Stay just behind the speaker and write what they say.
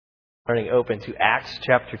Turning open to Acts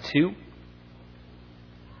chapter 2.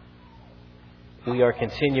 We are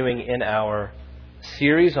continuing in our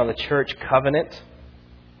series on the church covenant,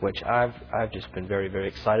 which I've just been very, very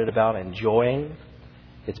excited about, enjoying.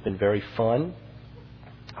 It's been very fun.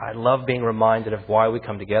 I love being reminded of why we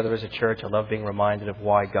come together as a church. I love being reminded of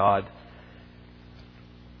why God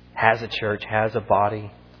has a church, has a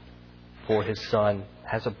body for His Son,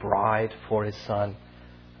 has a bride for His Son.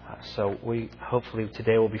 So we hopefully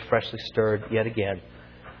today will be freshly stirred yet again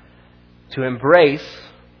to embrace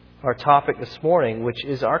our topic this morning, which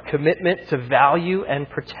is our commitment to value and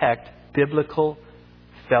protect biblical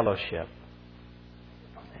fellowship.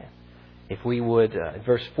 If we would,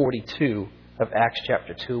 verse 42 of Acts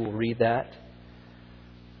chapter 2, we'll read that.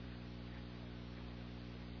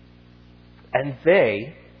 And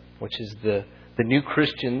they, which is the new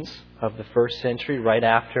Christians of the first century, right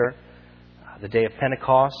after the day of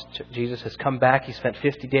Pentecost, Jesus has come back. He spent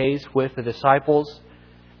 50 days with the disciples,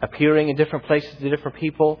 appearing in different places to different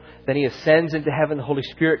people. Then He ascends into heaven. The Holy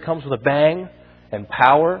Spirit comes with a bang and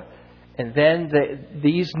power. And then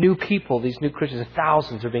these new people, these new Christians,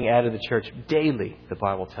 thousands are being added to the church daily, the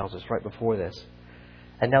Bible tells us right before this.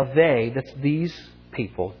 And now that's these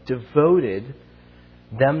people, devoted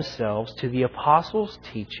themselves to the apostles'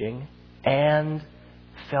 teaching and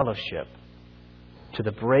fellowship, to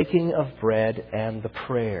the breaking of bread and the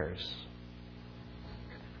prayers.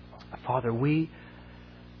 Father, we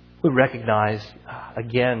recognize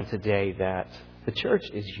again today that the church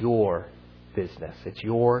is your business. It's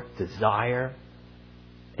your desire,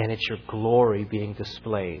 and it's your glory being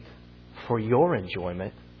displayed for your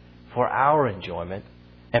enjoyment, for our enjoyment,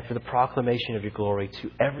 and for the proclamation of your glory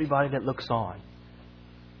to everybody that looks on.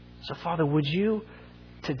 So, Father, would you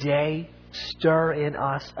today stir in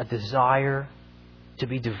us a desire to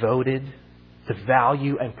be devoted, to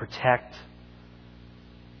value and protect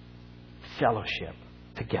fellowship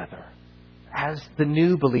together, as the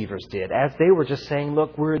new believers did, as they were just saying,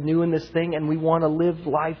 look, we're new in this thing and we want to live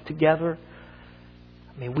life together.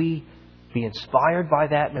 May we be inspired by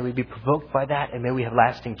that, may we be provoked by that, and may we have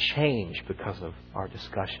lasting change because of our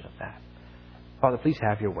discussion of that. Father, please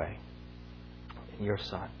have your way in your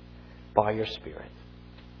Son, by your Spirit.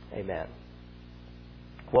 Amen.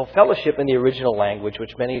 Well, fellowship in the original language,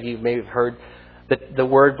 which many of you may have heard the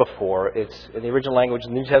word before, it's in the original language, the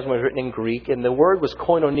New Testament was written in Greek, and the word was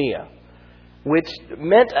koinonia, which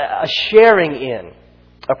meant a sharing in,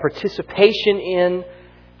 a participation in,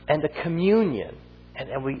 and a communion.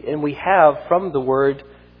 And we have, from the word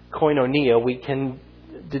koinonia, we can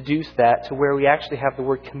deduce that to where we actually have the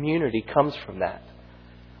word community comes from that.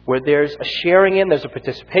 Where there's a sharing in, there's a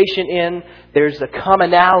participation in, there's a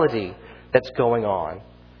commonality that's going on.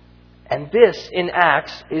 And this, in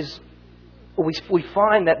Acts, is we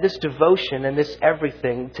find that this devotion and this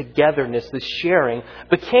everything, togetherness, this sharing,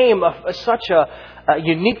 became such a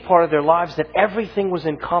unique part of their lives that everything was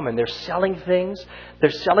in common. They're selling things.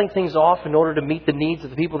 They're selling things off in order to meet the needs of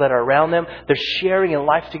the people that are around them. They're sharing in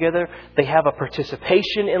life together. They have a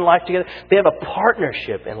participation in life together. They have a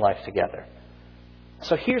partnership in life together.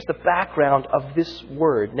 So here's the background of this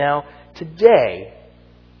word. Now, today,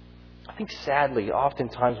 I think sadly,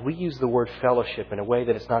 oftentimes we use the word fellowship in a way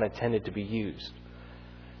that it's not intended to be used.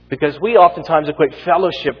 Because we oftentimes equate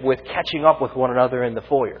fellowship with catching up with one another in the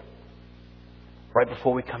foyer. Right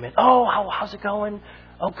before we come in. Oh, how's it going?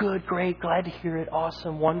 Oh, good, great, glad to hear it.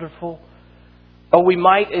 Awesome, wonderful. Or we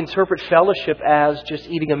might interpret fellowship as just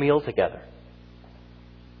eating a meal together.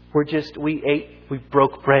 We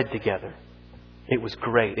broke bread together. It was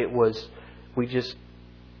great. We just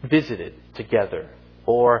visited together.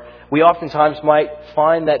 Or we oftentimes might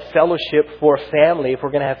find that fellowship for family, if we're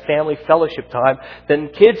going to have family fellowship time, then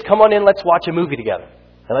kids, come on in, let's watch a movie together.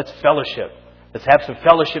 And let's fellowship. Let's have some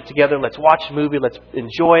fellowship together. Let's watch a movie. Let's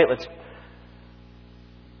enjoy it.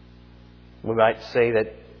 We might say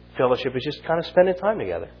that fellowship is just kind of spending time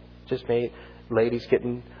together. Just ladies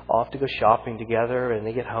getting off to go shopping together, and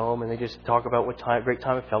they get home and they just talk about what great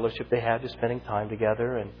time of fellowship they had, just spending time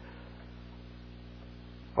together.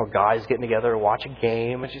 Or guys getting together and watch a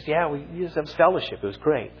game. It's just, we just have fellowship. It was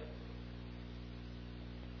great.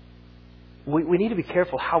 We need to be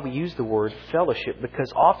careful how we use the word fellowship, because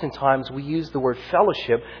oftentimes we use the word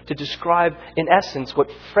fellowship to describe, in essence, what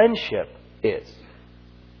friendship is.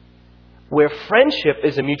 Where friendship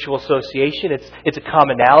is a mutual association, it's a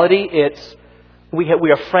commonality, we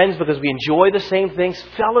are friends because we enjoy the same things.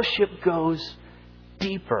 Fellowship goes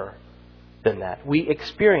deeper than that. We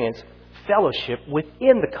experience fellowship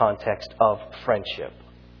within the context of friendship.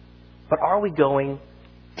 But are we going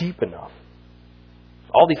deep enough?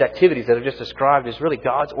 All these activities that I've just described is really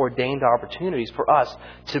God's ordained opportunities for us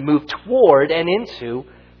to move toward and into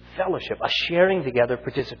fellowship, a sharing together,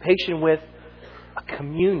 participation with, a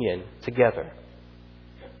communion together.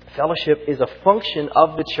 Fellowship is a function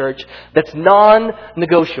of the church that's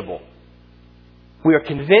non-negotiable. We are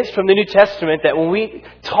convinced from the New Testament that when we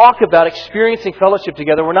talk about experiencing fellowship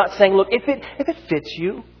together, we're not saying, look, if it fits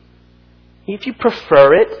you, if you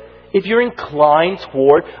prefer it, if you're inclined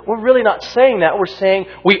toward, we're really not saying that. We're saying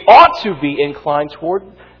we ought to be inclined toward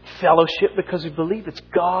fellowship because we believe it's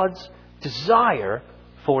God's desire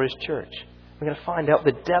for His church. We're going to find out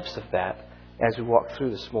the depths of that as we walk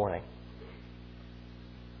through this morning.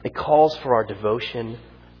 It calls for our devotion,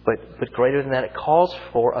 but greater than that, it calls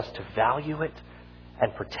for us to value it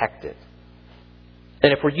and protect it.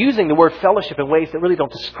 And if we're using the word fellowship in ways that really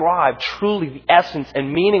don't describe truly the essence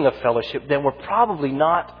and meaning of fellowship, then we're probably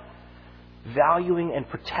not valuing and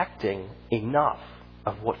protecting enough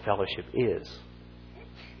of what fellowship is.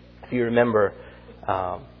 If you remember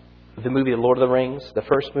the movie The Lord of the Rings, the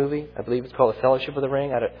first movie, I believe it's called The Fellowship of the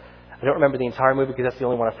Ring. I don't remember the entire movie because that's the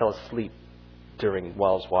only one I fell asleep during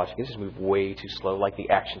while I was watching. It just moved way too slow, like the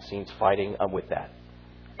action scenes, fighting. I'm with that.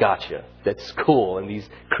 Gotcha. That's cool. And these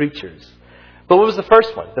creatures. But what was the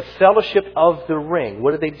first one? The Fellowship of the Ring.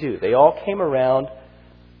 What did they do? They all came around.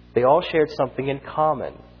 They all shared something in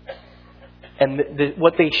common. And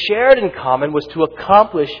what they shared in common was to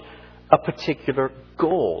accomplish a particular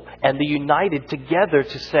goal. And they united together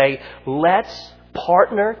to say, let's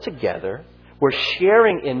partner together. We're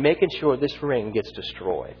sharing in making sure this ring gets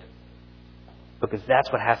destroyed. Because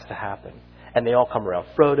that's what has to happen. And they all come around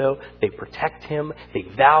Frodo. They protect him. They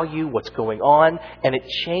value what's going on. And it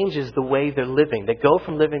changes the way they're living. They go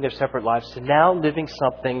from living their separate lives to now living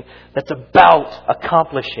something that's about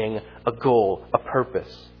accomplishing a goal, a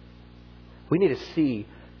purpose. We need to see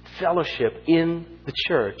fellowship in the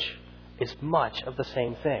church is much of the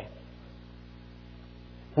same thing.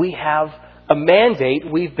 We have a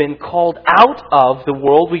mandate. We've been called out of the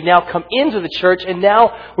world. We now come into the church, and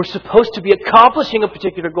now we're supposed to be accomplishing a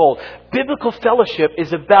particular goal. Biblical fellowship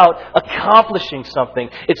is about accomplishing something.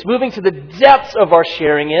 It's moving to the depths of our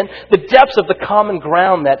sharing in, the depths of the common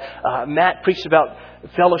ground that Matt preached about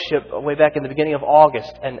fellowship way back in the beginning of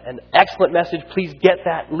August. And an excellent message. Please get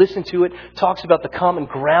that. Listen to it. Talks about the common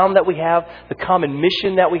ground that we have, the common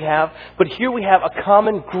mission that we have. But here we have a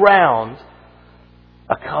common ground,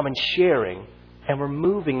 a common sharing, and we're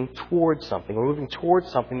moving towards something. We're moving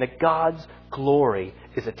towards something that God's glory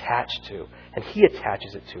is attached to. And He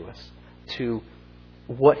attaches it to us, to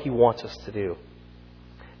what He wants us to do.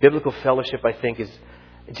 Biblical fellowship, I think, is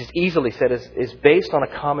just easily said, is based on a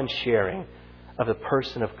common sharing of the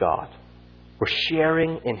person of God. We're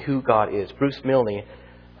sharing in who God is. Bruce Milne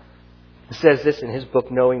says this in his book,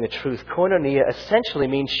 Knowing the Truth. Koinonia essentially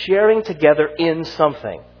means sharing together in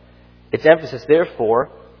something. Its emphasis is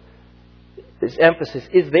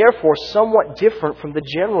therefore somewhat different from the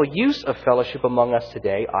general use of fellowship among us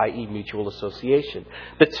today, i.e. mutual association.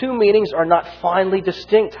 The two meanings are not finely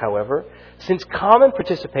distinct, however, since common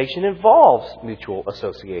participation involves mutual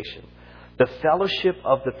association. The fellowship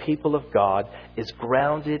of the people of God is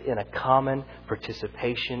grounded in a common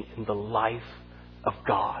participation in the life of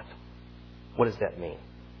God. What does that mean?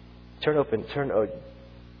 Turn 1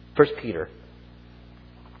 Peter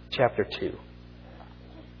chapter 2.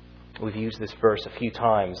 We've used this verse a few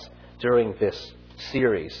times during this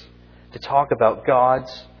series to talk about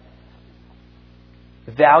God's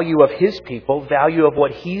value of His people, value of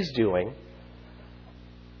what He's doing.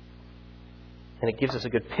 And it gives us a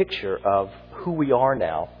good picture of who we are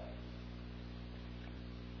now.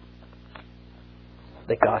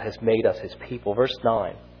 That God has made us His people. Verse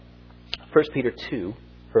 9. 1 Peter 2,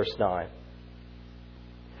 verse 9.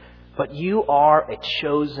 But you are a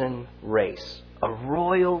chosen race, a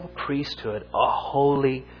royal priesthood, a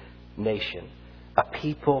holy nation, a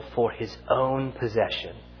people for His own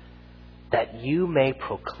possession, that you may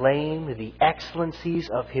proclaim the excellencies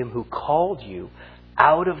of Him who called you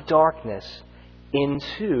out of darkness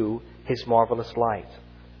into His marvelous light.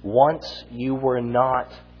 Once you were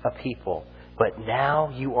not a people, but now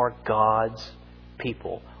you are God's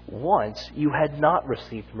people. Once you had not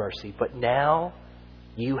received mercy, but now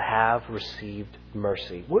you have received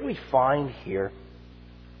mercy. What do we find here?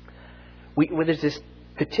 There's this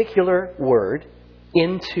particular word,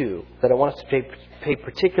 into, that I want us to pay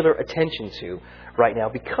particular attention to right now,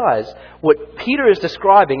 because what Peter is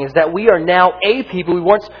describing is that we are now a people. We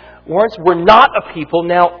once were not a people,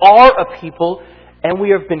 now are a people, and we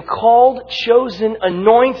have been called, chosen,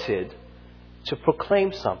 anointed to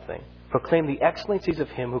proclaim something. Proclaim the excellencies of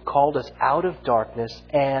Him who called us out of darkness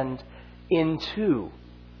and into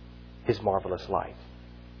His marvelous light.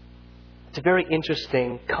 It's a very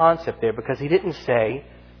interesting concept there because He didn't say,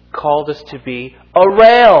 called us to be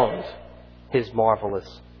around His marvelous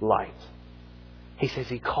light. He says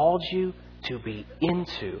He called you to be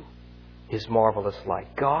into His marvelous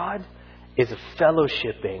light. God is a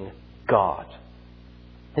fellowshipping God.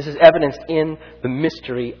 This is evidenced in the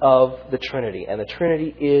mystery of the Trinity. And the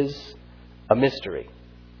Trinity is a mystery.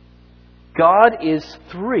 God is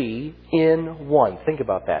 3 in 1. Think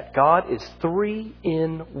about that. God is 3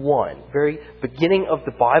 in 1. Very beginning of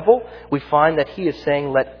the Bible, we find that He is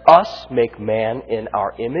saying, let us make man in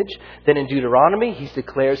our image. Then in Deuteronomy, He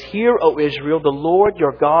declares, hear, O Israel, the Lord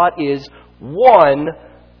your God is one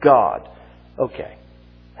God. Okay.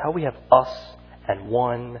 How we have us and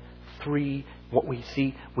one, 3. What we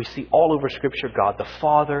see all over Scripture, God the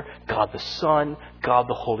Father, God the Son, God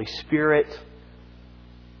the Holy Spirit.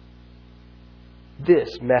 This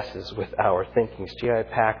messes with our thinking. J.I.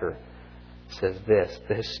 Packer says this: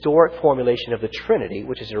 the historic formulation of the Trinity,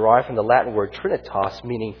 which is derived from the Latin word trinitas,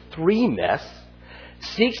 meaning threeness,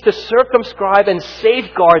 seeks to circumscribe and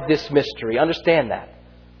safeguard this mystery. Understand that.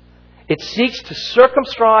 It seeks to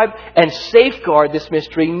circumscribe and safeguard this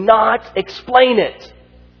mystery, not explain it.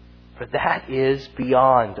 For that is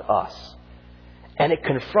beyond us. And it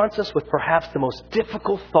confronts us with perhaps the most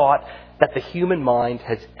difficult thought that the human mind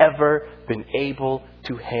has ever been able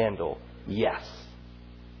to handle. Yes.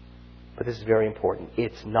 But this is very important.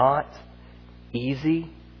 It's not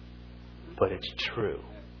easy, but it's true.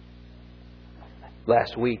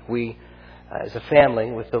 Last week, we, as a family,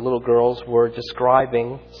 with the little girls, were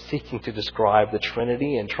seeking to describe the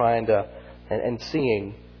Trinity and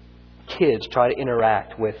seeing kids try to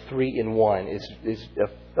interact with 3 in 1 is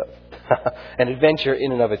an adventure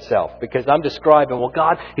in and of itself. Because I'm describing, well,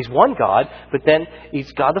 God, He's one God, but then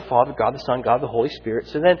He's God the Father, God the Son, God the Holy Spirit.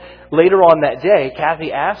 So then later on that day,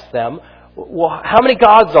 Kathy asked them, well, how many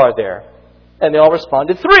gods are there? And they all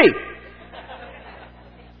responded, 3.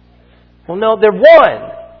 Well, no, they're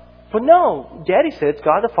one. Well, no, Daddy said it's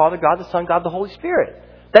God the Father, God the Son, God the Holy Spirit.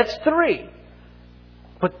 That's 3.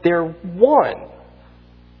 But they're one.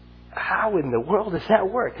 How in the world does that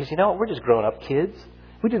work? Because you know what? We're just grown-up kids.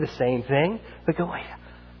 We do the same thing. We go, wait,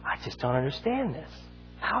 I just don't understand this.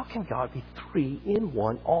 How can God be 3 in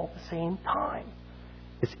 1 all at the same time?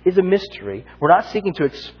 This is a mystery. We're not seeking to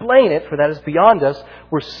explain it, for that is beyond us.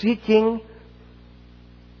 We're seeking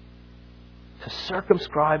to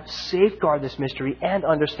circumscribe, safeguard this mystery, and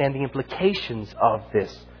understand the implications of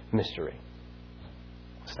this mystery.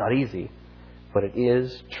 It's not easy, but it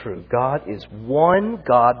is true. God is one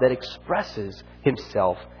God that expresses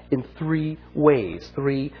Himself in 3 ways.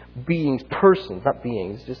 3 beings, persons, not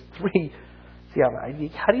beings, just 3. See,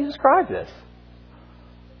 how do you describe this?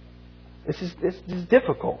 This is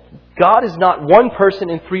difficult. God is not one person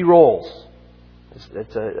in 3 roles.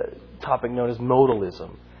 It's a topic known as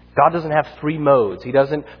modalism. God doesn't have 3 modes. He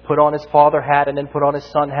doesn't put on His Father hat and then put on His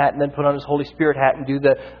Son hat and then put on His Holy Spirit hat and do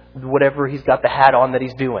whatever He's got the hat on that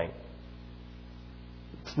He's doing.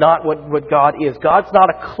 It's not what God is. God's not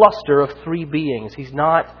a cluster of 3 beings. He's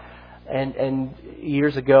not. And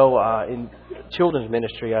years ago in children's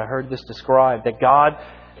ministry, I heard this described, that God,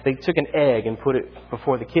 they took an egg and put it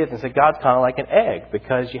before the kids and said, God's kind of like an egg,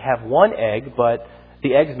 because you have one egg, but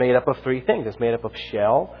the egg's made up of 3 things. It's made up of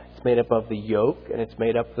shell, it's made up of the yolk, and it's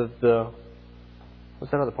made up of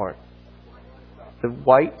what's that other part? The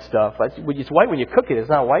white stuff. It's white when you cook it. It's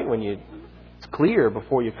not white when it's clear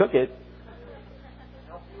before you cook it.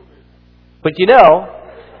 But you know,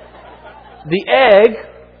 the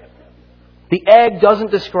egg doesn't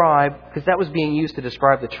describe, because that was being used to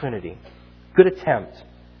describe the Trinity. Good attempt,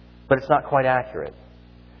 but it's not quite accurate.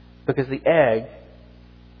 Because the egg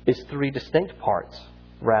is 3 distinct parts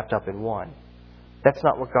wrapped up in one. That's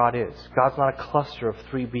not what God is. God's not a cluster of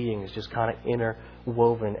 3 beings just kind of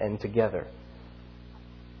interwoven and together.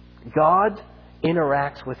 God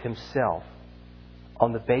interacts with Himself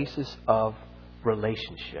on the basis of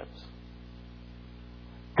relationships.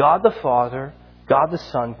 God the Father, God the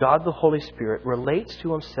Son, God the Holy Spirit relates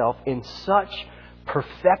to Himself in such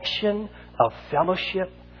perfection of fellowship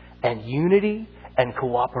and unity and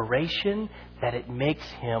cooperation that it makes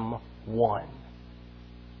Him one.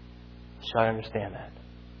 Should I understand that?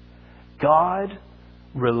 God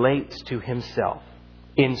relates to Himself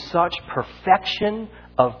in such perfection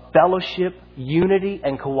of fellowship, unity,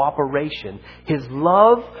 and cooperation. His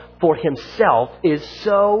love for Himself is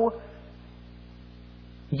so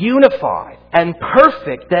unified and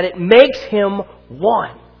perfect that it makes Him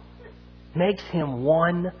one. Makes Him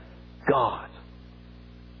one God.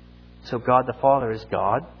 So God the Father is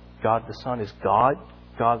God. God the Son is God.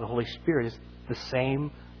 God the Holy Spirit is the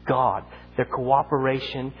same God. Their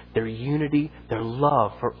cooperation, their unity, their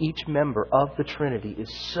love for each member of the Trinity is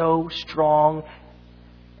so strong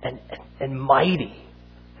and mighty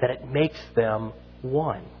that it makes them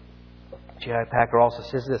one. J.I. Packer also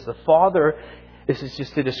says this: the Father, this is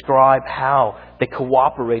just to describe how they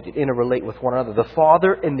cooperate and interrelate with one another. The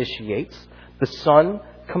Father initiates, the Son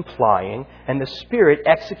complying, and the Spirit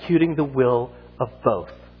executing the will of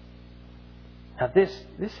both. Now this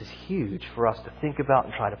is huge for us to think about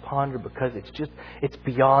and try to ponder, because it's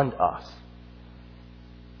beyond us.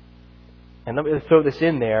 And let me throw this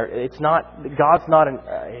in there. He's not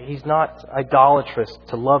idolatrous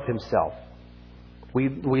to love Himself.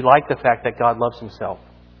 We like the fact that God loves Himself,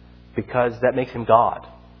 because that makes Him God.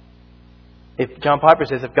 If John Piper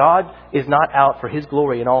says, if God is not out for His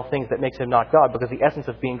glory in all things, that makes Him not God, because the essence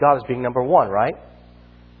of being God is being number one, right?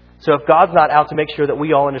 So if God's not out to make sure that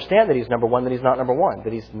we all understand that He's number one, then He's not number one,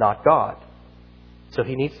 that He's not God. So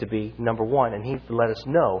He needs to be number one, and He needs to let us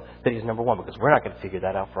know that He's number one, because we're not going to figure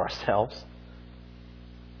that out for ourselves.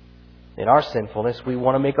 In our sinfulness, we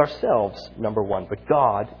want to make ourselves number one, but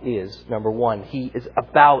God is number one. He is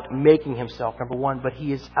about making Himself number one, but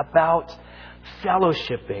He is about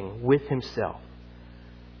fellowshipping with Himself.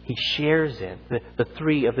 He shares in. The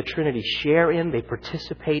three of the Trinity share in, they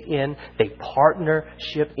participate in, they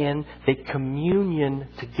partnership in, they communion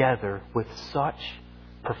together with such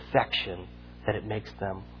perfection that it makes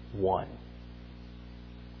them one.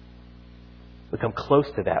 We come close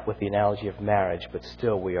to that with the analogy of marriage, but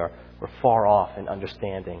still we're far off in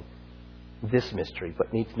understanding this mystery,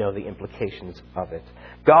 but need to know the implications of it.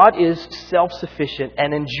 God is self-sufficient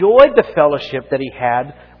and enjoyed the fellowship that He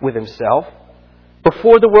had with Himself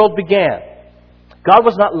before the world began. God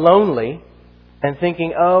was not lonely and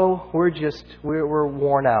thinking, we're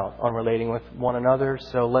worn out on relating with one another,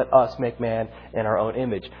 so let us make man in our own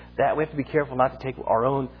image. That we have to be careful not to take our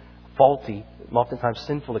own faulty, oftentimes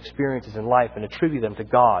sinful experiences in life and attribute them to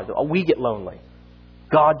God. We get lonely.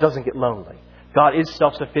 God doesn't get lonely. God is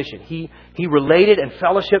self-sufficient. He related and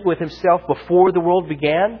fellowshiped with Himself before the world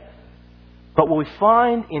began. But what we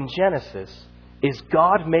find in Genesis is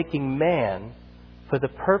God making man for the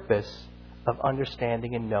purpose of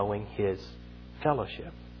understanding and knowing His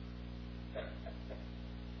fellowship.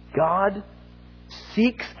 God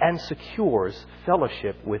seeks and secures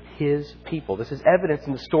fellowship with His people. This is evidence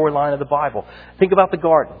in the storyline of the Bible. Think about the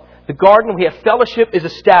garden. The garden, we have fellowship is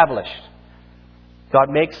established. God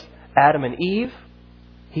makes Adam and Eve.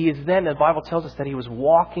 He is then, the Bible tells us that He was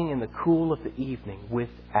walking in the cool of the evening with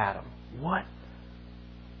Adam. What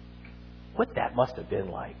that must have been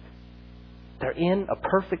like. They're in a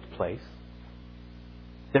perfect place.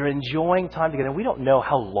 They're enjoying time together. We don't know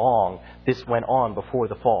how long this went on before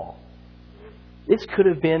the fall. This could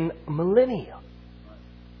have been millennia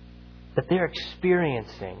that they're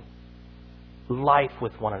experiencing life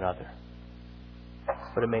with one another.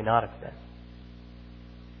 But it may not have been.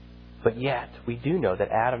 But yet, we do know that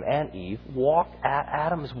Adam and Eve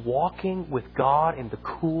Adam is walking with God in the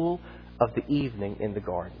cool of the evening in the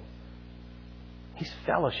garden. He's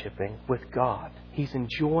fellowshipping with God. He's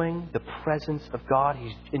enjoying the presence of God.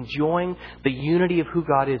 He's enjoying the unity of who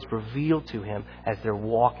God is revealed to him as they're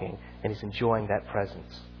walking. And he's enjoying that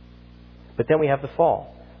presence. But then we have the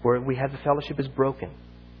fall, where we have the fellowship is broken.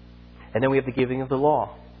 And then we have the giving of the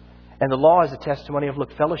law. And the law is a testimony of,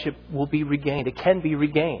 look, fellowship will be regained. It can be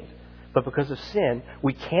regained. But because of sin,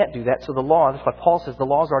 we can't do that. So the law, that's why Paul says the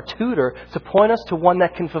law is our tutor to point us to one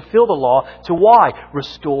that can fulfill the law. To why?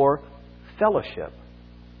 Restore fellowship.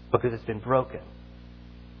 Because it's been broken.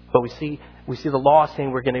 But we see the law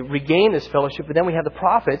saying we're going to regain this fellowship. But then we have the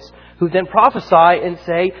prophets who then prophesy and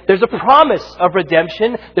say there's a promise of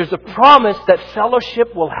redemption. There's a promise that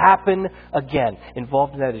fellowship will happen again.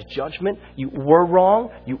 Involved in that is judgment. You were wrong.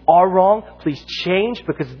 You are wrong. Please change,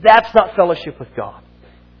 because that's not fellowship with God.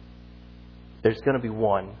 There's going to be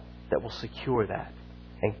one that will secure that.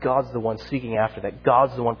 And God's the one seeking after that.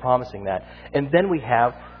 God's the one promising that. And then we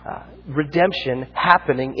have redemption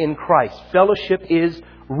happening in Christ. Fellowship is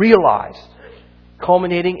realized,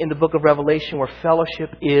 culminating in the book of Revelation, where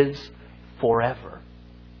fellowship is forever.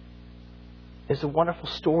 There's a wonderful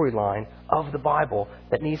storyline of the Bible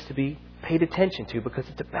that needs to be paid attention to, because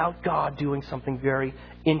it's about God doing something very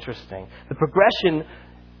interesting.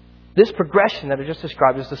 This progression that I just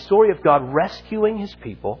described is the story of God rescuing His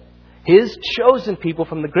people, His chosen people,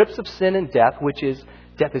 from the grips of sin and death, which is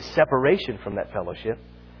death is separation from that fellowship,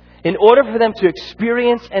 in order for them to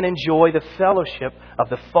experience and enjoy the fellowship of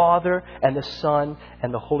the Father and the Son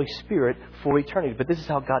and the Holy Spirit for eternity. But this is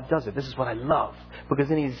how God does it. This is what I love.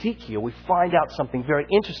 Because in Ezekiel, we find out something very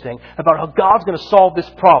interesting about how God's going to solve this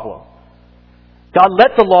problem. God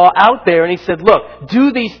let the law out there and He said, look,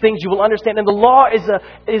 do these things, you will understand. And the law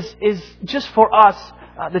is just for us.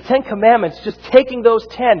 The 10 Commandments, just taking those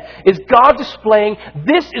 10, is God displaying,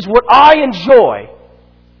 this is what I enjoy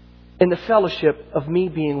in the fellowship of me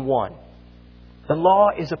being one. The law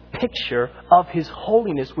is a picture of His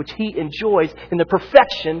holiness, which He enjoys in the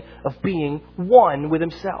perfection of being one with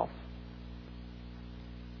Himself.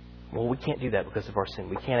 Well, we can't do that because of our sin.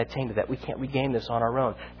 We can't attain to that. We can't regain this on our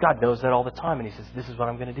own. God knows that all the time, and He says, this is what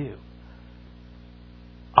I'm going to do.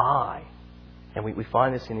 And we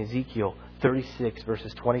find this in Ezekiel 36,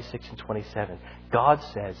 verses 26 and 27. God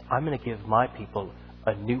says, I'm going to give my people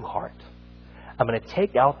a new heart. I'm going to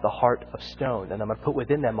take out the heart of stone, and I'm going to put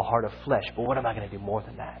within them a heart of flesh. But what am I going to do more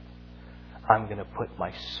than that? I'm going to put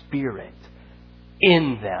my Spirit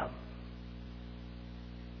in them.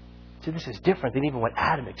 So this is different than even what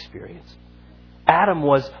Adam experienced. Adam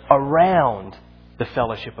was around the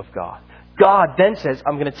fellowship of God. God then says,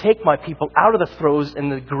 I'm going to take my people out of the throes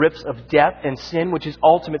and the grips of death and sin, which is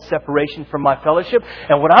ultimate separation from my fellowship.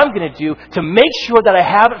 And what I'm going to do to make sure that I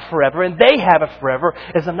have it forever and they have it forever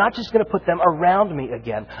is I'm not just going to put them around me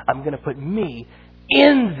again. I'm going to put me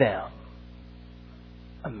in them.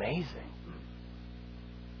 Amazing.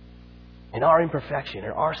 In our imperfection,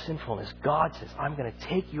 in our sinfulness, God says, I'm going to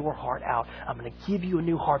take your heart out. I'm going to give you a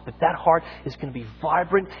new heart. But that heart is going to be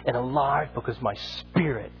vibrant and alive because my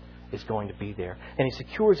Spirit is going to be there. And He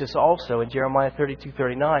secures this also in Jeremiah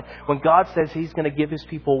 32:39 when God says He's going to give His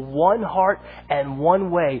people one heart and one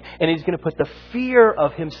way. And He's going to put the fear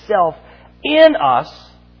of Himself in us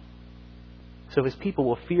so His people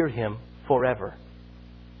will fear Him forever.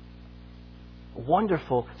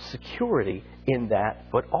 Wonderful security in that,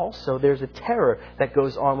 but also there's a terror that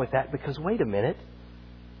goes on with that because, wait a minute,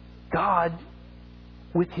 God,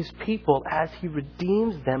 with His people, as He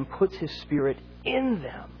redeems them, puts His Spirit in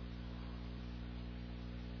them.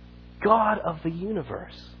 God of the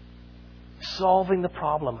universe, solving the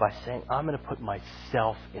problem by saying, I'm going to put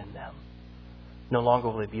myself in them. No longer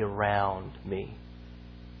will they be around me,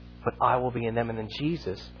 but I will be in them. And then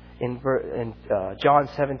Jesus, in John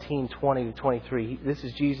 17:20-23, this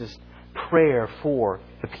is Jesus' prayer for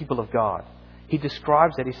the people of God. He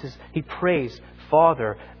describes it. He says, He prays,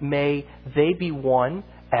 Father, may they be one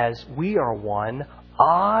as we are one,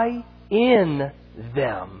 I in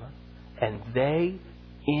them, and they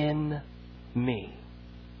in me.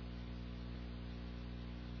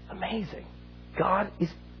 Amazing. God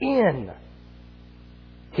is in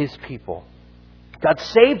His people. God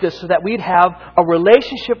saved us so that we'd have a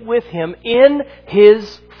relationship with Him in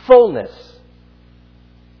His fullness.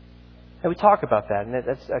 And we talk about that. And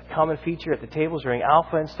that's a common feature at the tables during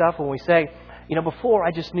Alpha and stuff when we say, before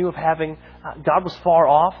I just knew of having, God was far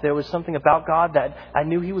off. There was something about God that I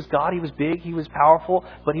knew He was God. He was big. He was powerful.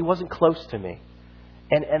 But He wasn't close to me.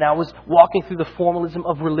 And I was walking through the formalism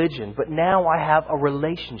of religion. But now I have a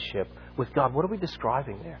relationship with God. What are we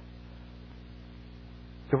describing there?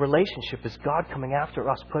 The relationship is God coming after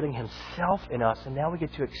us, putting Himself in us. And now we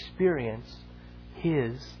get to experience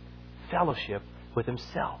His fellowship with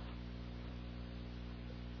Himself.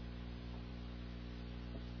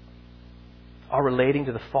 Our relating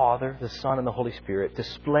to the Father, the Son, and the Holy Spirit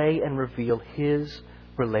display and reveal His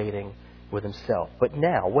relating with Himself. But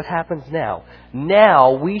now, what happens now?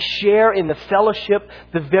 Now we share in the fellowship,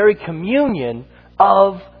 the very communion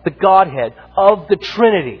of the Godhead, of the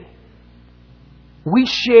Trinity. We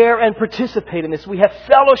share and participate in this. We have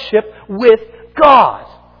fellowship with God.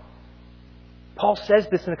 Paul says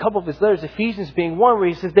this in a couple of his letters, Ephesians being one, where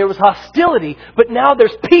he says there was hostility, but now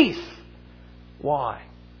there's peace. Why?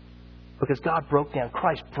 Because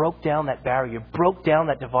Christ broke down that barrier, broke down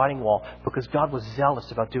that dividing wall, because God was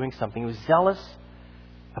zealous about doing something. He was zealous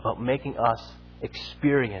about making us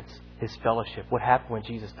experience His fellowship. What happened when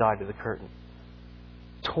Jesus died to the curtain?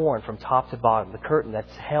 Torn from top to bottom. The curtain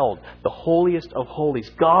that's held the holiest of holies.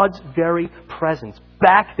 God's very presence.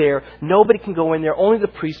 Back there. Nobody can go in there. Only the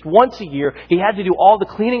priest once a year. He had to do all the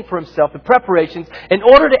cleaning for himself, the preparations, in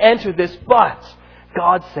order to enter this. But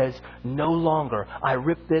God says, no longer. I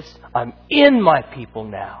rip this. I'm in my people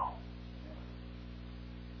now.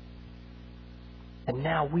 And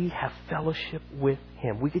now we have fellowship with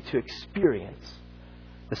Him. We get to experience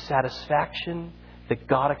the satisfaction that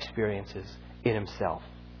God experiences in Himself.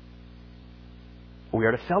 We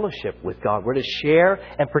are to fellowship with God. We're to share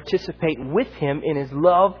and participate with Him in His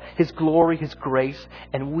love, His glory, His grace,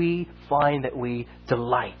 and we find that we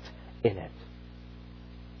delight in it.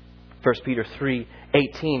 1 Peter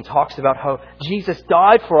 3:18 talks about how Jesus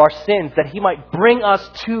died for our sins that He might bring us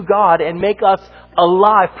to God and make us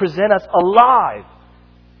alive, present us alive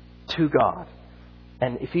to God.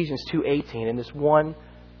 And Ephesians 2:18, in this one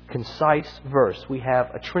concise verse, we have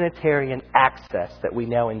a Trinitarian access that we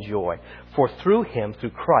now enjoy. For through Him, through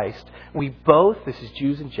Christ, we both, this is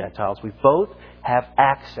Jews and Gentiles, we both have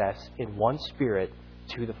access in one Spirit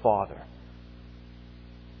to the Father.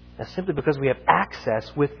 Now, simply because we have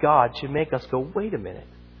access with God should make us go, wait a minute.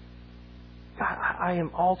 God, I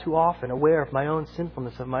am all too often aware of my own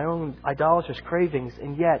sinfulness, of my own idolatrous cravings,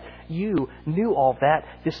 and yet you knew all that,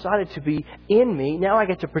 decided to be in me. Now I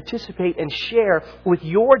get to participate and share with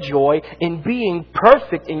your joy in being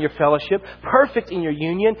perfect in your fellowship, perfect in your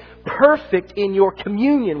union, perfect in your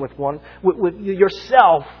communion with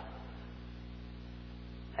yourself.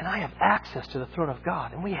 And I have access to the throne of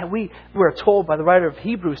God. And we're told by the writer of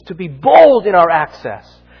Hebrews to be bold in our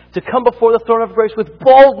access. To come before the throne of grace with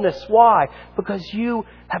boldness. Why? Because you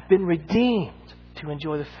have been redeemed to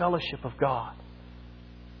enjoy the fellowship of God.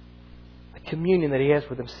 The communion that He has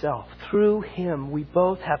with Himself. Through Him, we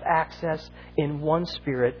both have access in one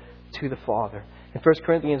Spirit to the Father. In 1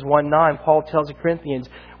 Corinthians 1:9, Paul tells the Corinthians,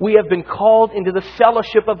 we have been called into the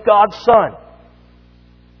fellowship of God's Son.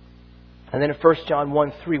 And then in 1 John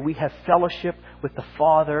 1:3, we have fellowship with the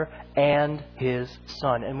Father and His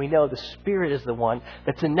Son. And we know the Spirit is the one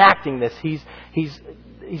that's enacting this. He's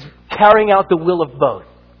carrying out the will of both.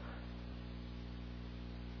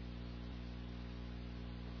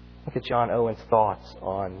 Look at John Owen's thoughts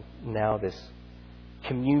on now this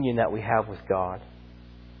communion that we have with God.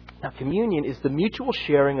 Now, communion is the mutual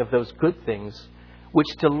sharing of those good things which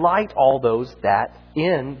delight all those that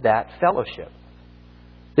in that fellowship.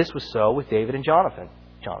 This was so with David and Jonathan.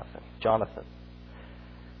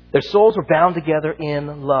 Their souls were bound together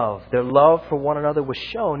in love. Their love for one another was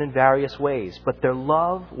shown in various ways, but their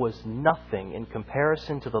love was nothing in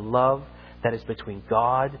comparison to the love that is between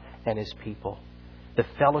God and His people. The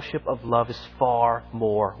fellowship of love is far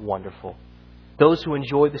more wonderful. Those who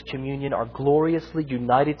enjoy this communion are gloriously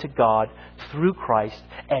united to God through Christ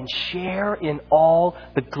and share in all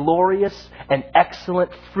the glorious and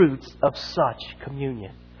excellent fruits of such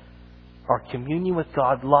communion. Our communion with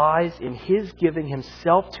God lies in His giving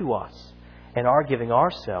Himself to us and our giving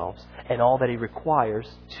ourselves and all that He requires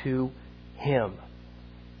to Him.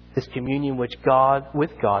 This communion with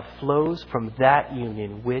God flows from that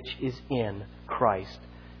union which is in Christ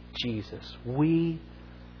Jesus. We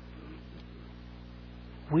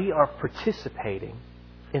are participating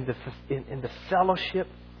in the fellowship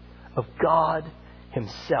of God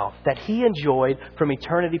Himself that He enjoyed from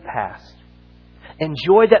eternity past.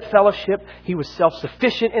 Enjoyed that fellowship. He was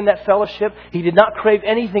self-sufficient in that fellowship. He did not crave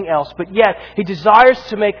anything else, but yet He desires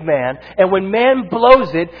to make man. And when man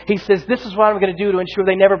blows it, He says, this is what I'm going to do to ensure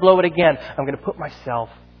they never blow it again. I'm going to put myself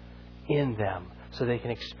in them so they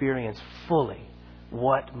can experience fully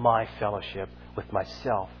what my fellowship with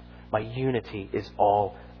myself, my unity is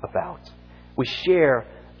all about. We share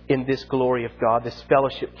in this glory of God, this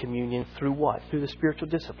fellowship communion, through what? Through the spiritual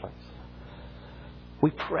disciplines.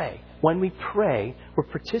 We pray. When we pray, we're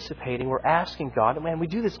participating, we're asking God, and we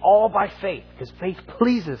do this all by faith, because faith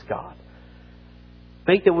pleases God.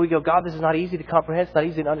 Faith that we go, God, this is not easy to comprehend, it's not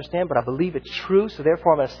easy to understand, but I believe it's true, so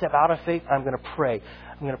therefore I'm going to step out of faith, I'm going to pray.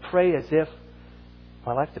 I'm going to pray as if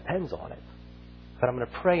my life depends on it. But I'm going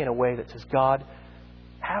to pray in a way that says, God,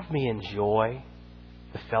 have me enjoy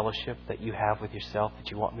the fellowship that you have with yourself, that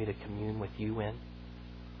you want me to commune with you in.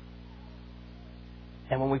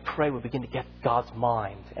 And when we pray, we begin to get God's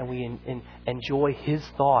mind, and we enjoy His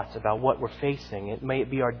thoughts about what we're facing. It may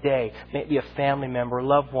be our day, may it be a family member, a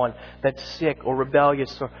loved one that's sick or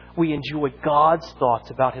rebellious. Or we enjoy God's thoughts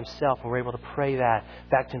about Himself, and we're able to pray that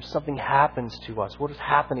back to Him. Something happens to us. What is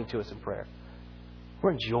happening to us in prayer?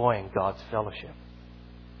 We're enjoying God's fellowship.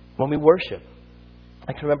 When we worship,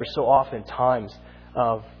 I can remember so often times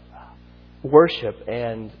of worship,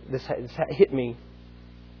 and this hit me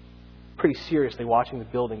pretty seriously watching the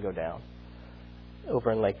building go down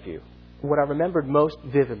over in Lakeview. What I remembered most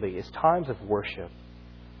vividly is times of worship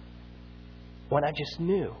when I just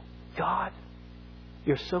knew, God,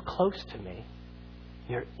 you're so close to me,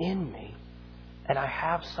 you're in me, and I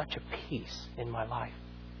have such a peace in my life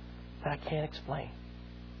that I can't explain.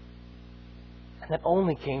 And that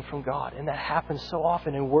only came from God. And that happens so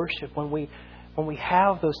often in worship when we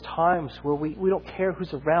have those times where we don't care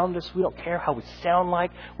who's around us, we don't care how we sound like,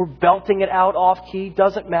 we're belting it out off key,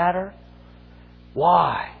 doesn't matter.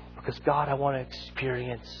 Why? Because God, I want to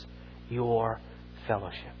experience your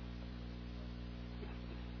fellowship.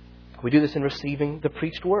 We do this in receiving the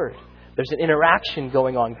preached word. There's an interaction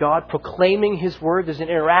going on. God proclaiming His word. There's an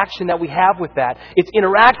interaction that we have with that. It's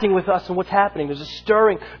interacting with us and what's happening. There's a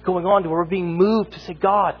stirring going on to where we're being moved to say,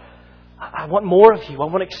 God, I want more of you. I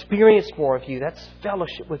want to experience more of you. That's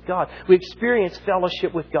fellowship with God. We experience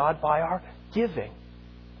fellowship with God by our giving.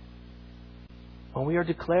 When we are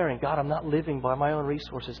declaring, God, I'm not living by my own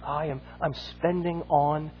resources. I'm spending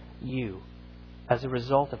on you. As a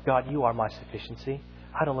result of, God, you are my sufficiency.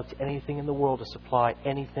 I don't look to anything in the world to supply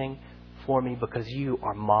anything for me because you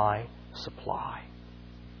are my supply.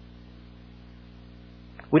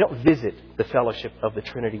 We don't visit the fellowship of the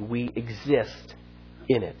Trinity. We exist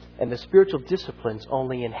in it. And the spiritual disciplines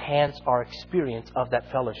only enhance our experience of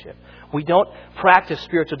that fellowship. We don't practice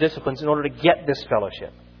spiritual disciplines in order to get this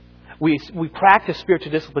fellowship. We practice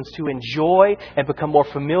spiritual disciplines to enjoy and become more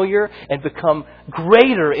familiar and become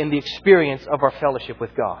greater in the experience of our fellowship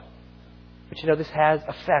with God. But this has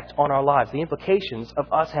effect on our lives. The implications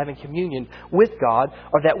of us having communion with God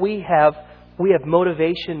are that we have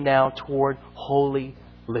motivation now toward holy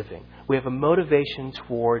living. We have a motivation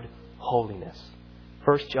toward holiness.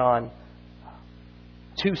 1 John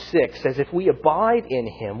 2:6 says, if we abide in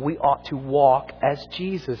Him, we ought to walk as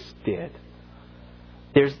Jesus did.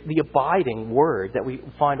 There's the abiding word that we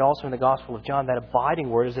find also in the Gospel of John. That abiding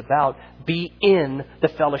word is about be in the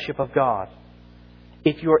fellowship of God.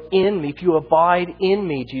 If you're in me, if you abide in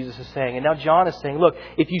me, Jesus is saying. And now John is saying, look,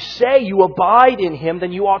 if you say you abide in Him,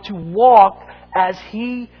 then you ought to walk as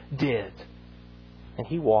He did. And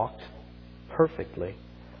He walked perfectly.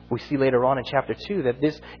 We see later on in chapter 2 that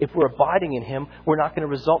if we're abiding in Him, we're not going to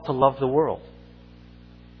result to love the world.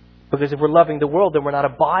 Because if we're loving the world, then we're not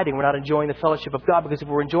abiding. We're not enjoying the fellowship of God. Because if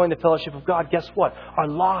we're enjoying the fellowship of God, guess what? Our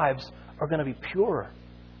lives are going to be pure.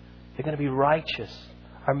 They're going to be righteous.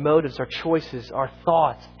 Our motives, our choices, our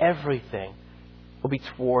thoughts, everything will be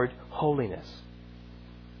toward holiness.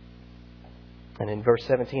 And in verse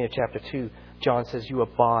 17 of chapter 2, John says, you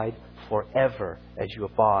abide forever as you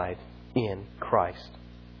abide in Christ.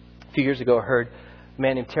 A few years ago, I heard a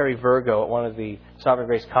man named Terry Virgo at one of the Sovereign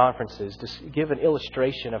Grace conferences to give an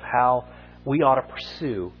illustration of how we ought to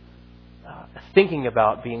pursue thinking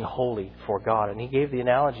about being holy for God. And he gave the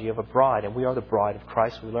analogy of a bride, and we are the bride of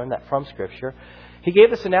Christ. We learned that from Scripture. He gave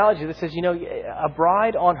this analogy that says, a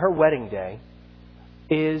bride on her wedding day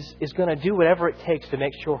is going to do whatever it takes to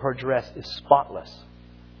make sure her dress is spotless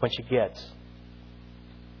when she gets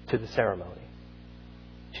to the ceremony.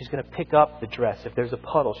 She's going to pick up the dress. If there's a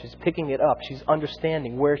puddle, she's picking it up. She's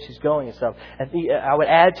understanding where she's going and stuff. And I would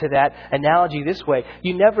add to that analogy this way.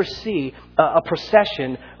 You never see a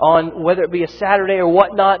procession on whether it be a Saturday or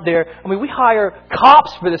whatnot there. We hire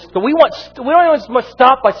cops for this. But we don't even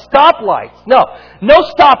stop by stoplights. No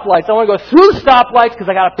stoplights. I want to go through the stoplights because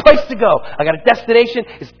I got a place to go. I got a destination.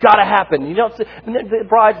 It's got to happen. The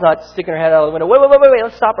bride's not sticking her head out of the window. Wait.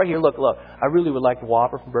 Let's stop right here. Look. I really would like the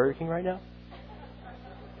Whopper from Burger King right now.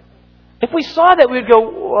 If we saw that, we'd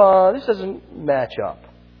go, this doesn't match up.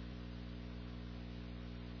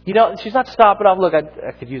 She's not stopping off. Look,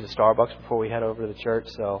 I could use a Starbucks before we head over to the church,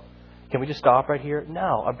 so can we just stop right here?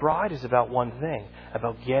 No, a bride is about one thing,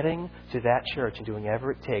 about getting to that church and doing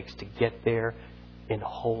whatever it takes to get there in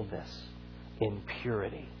wholeness, in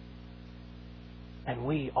purity. And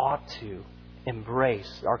we ought to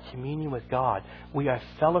embrace our communion with God. We have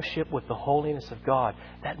fellowship with the holiness of God.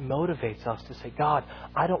 That motivates us to say, God,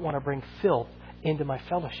 I don't want to bring filth into my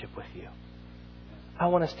fellowship with you. I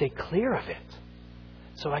want to stay clear of it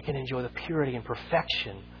so I can enjoy the purity and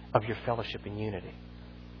perfection of your fellowship and unity.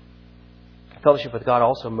 Fellowship with God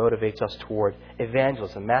also motivates us toward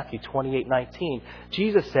evangelism. Matthew 28:19,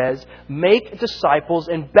 Jesus says, make disciples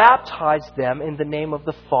and baptize them in the name of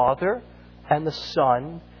the Father and the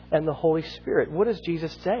Son and the Holy Spirit. What is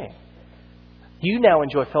Jesus saying? You now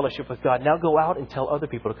enjoy fellowship with God. Now go out and tell other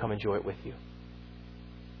people to come enjoy it with you.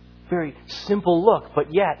 Very simple look,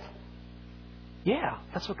 but yet,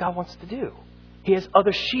 that's what God wants to do. He has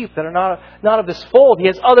other sheep that are not of this fold. He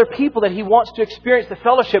has other people that He wants to experience the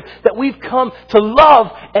fellowship that we've come to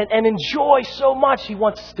love and enjoy so much. He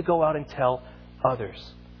wants us to go out and tell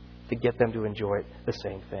others to get them to enjoy it the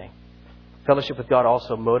same thing. Fellowship with God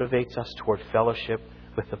also motivates us toward fellowship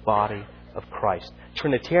with the body of Christ.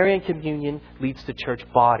 Trinitarian communion leads to church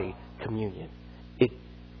body communion. It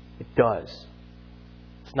does.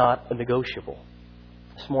 It's not a negotiable.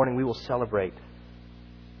 This morning we will celebrate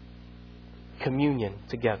communion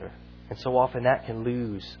together. And so often that can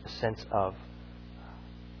lose a sense of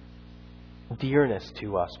dearness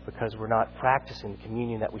to us because we're not practicing the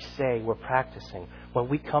communion that we say we're practicing. When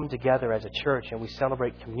we come together as a church and we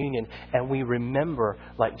celebrate communion and we remember,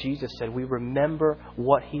 like Jesus said, we remember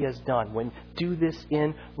what He has done. When do this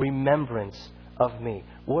in remembrance of me.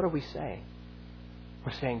 What are we saying?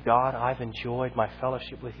 We're saying, God, I've enjoyed my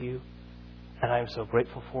fellowship with you And I am so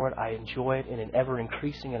grateful for it. I enjoy it in an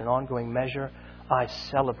ever-increasing and an ongoing measure. I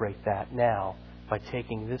celebrate that now by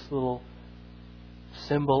taking this little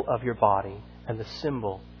symbol of your body and the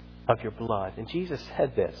symbol of your blood. And Jesus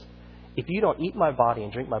said this, if you don't eat my body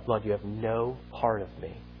and drink my blood, you have no part of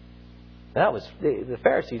me. And that was, the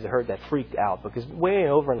Pharisees heard that, freaked out, because way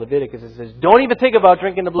over in Leviticus it says, don't even think about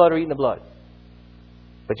drinking the blood or eating the blood.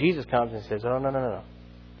 But Jesus comes and says, oh, no.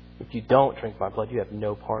 If you don't drink my blood, you have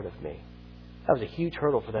no part of me. That was a huge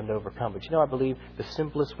hurdle for them to overcome. But I believe the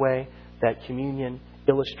simplest way that communion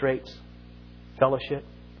illustrates fellowship,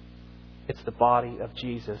 it's the body of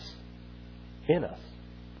Jesus in us.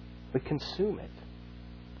 We consume it.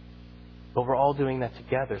 But we're all doing that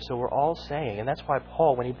together. So we're all saying, and that's why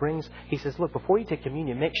Paul, when he says, look, before you take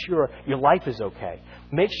communion, make sure your life is okay.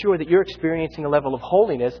 Make sure that you're experiencing a level of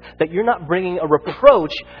holiness, that you're not bringing a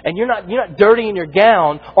reproach, and you're not dirtying your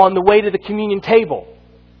gown on the way to the communion table.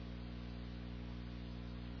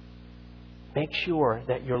 Make sure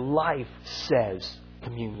that your life says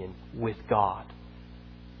communion with God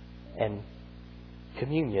and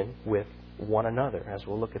communion with one another, as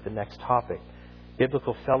we'll look at the next topic.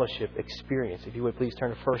 Biblical fellowship experience. If you would please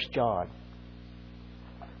turn to 1 John.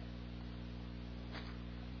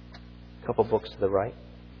 A couple books to the right.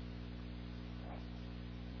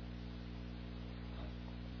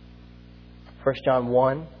 First John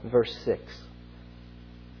 1, verse 6.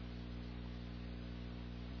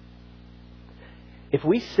 If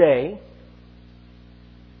we say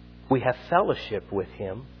we have fellowship with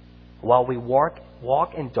Him while we walk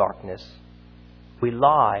in darkness, we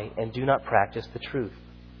lie and do not practice the truth.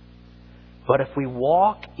 But if we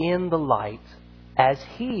walk in the light as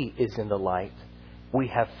He is in the light, we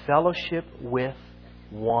have fellowship with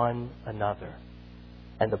one another.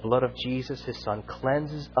 And the blood of Jesus, His Son,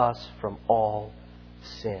 cleanses us from all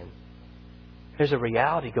sin. There's a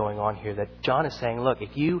reality going on here that John is saying, look,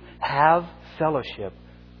 if you have fellowship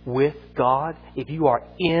with God, if you are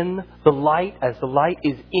in the light as the light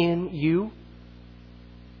is in you,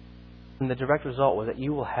 and the direct result was that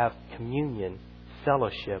you will have communion,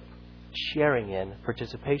 fellowship, sharing in,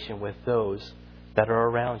 participation with those that are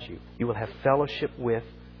around you. You will have fellowship with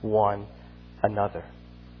one another.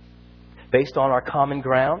 Based on our common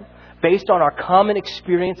ground, based on our common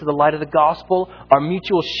experience of the light of the gospel, our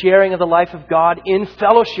mutual sharing of the life of God in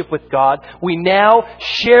fellowship with God, we now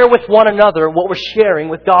share with one another what we're sharing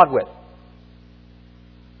with God with.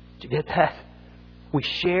 Did you get that? We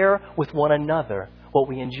share with one another what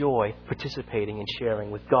we enjoy participating and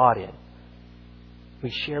sharing with God in. We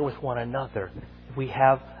share with one another. We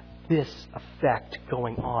have this effect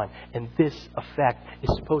going on. And this effect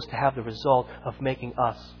is supposed to have the result of making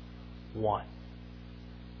us one.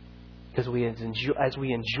 Because as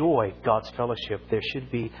we enjoy God's fellowship, there should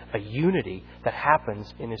be a unity that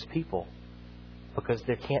happens in His people. Because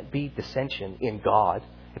there can't be dissension in God.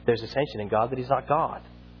 If there's dissension in God, then He's not God.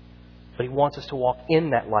 But He wants us to walk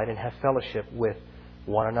in that light and have fellowship with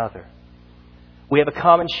one another. We have a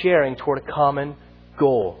common sharing toward a common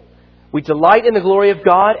goal. We delight in the glory of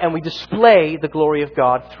God and we display the glory of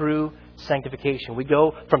God through sanctification. We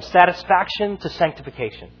go from satisfaction to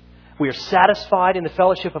sanctification. We are satisfied in the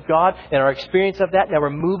fellowship of God and our experience of that. Now we're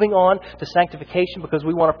moving on to sanctification because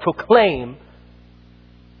we want to proclaim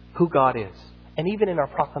who God is. And even in our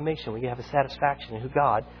proclamation, we have a satisfaction in who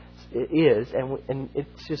God is, and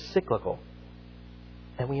it's just cyclical.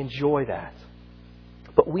 And we enjoy that.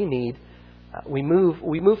 But we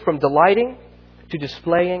move from delighting to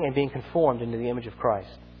displaying and being conformed into the image of Christ.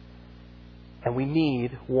 And we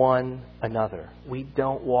need one another. We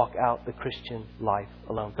don't walk out the Christian life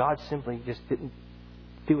alone. God simply just didn't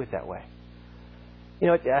do it that way.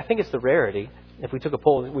 I think it's the rarity. If we took a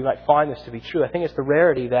poll, we might find this to be true. I think it's the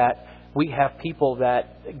rarity that we have people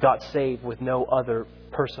that got saved with no other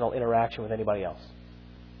personal interaction with anybody else.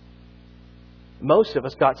 Most of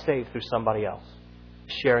us got saved through somebody else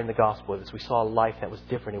sharing the gospel with us. We saw a life that was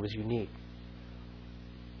different. It was unique.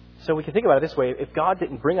 So we can think about it this way. If God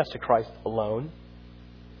didn't bring us to Christ alone,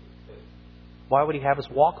 why would He have us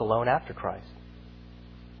walk alone after Christ?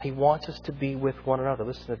 He wants us to be with one another.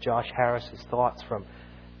 Listen to Josh Harris's thoughts from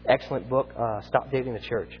excellent book, Stop Dating the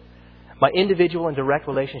Church. My individual and direct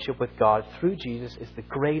relationship with God through Jesus is the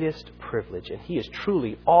greatest privilege, and He is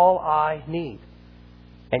truly all I need.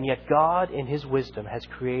 And yet God, in His wisdom, has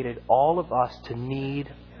created all of us to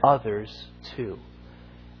need others too.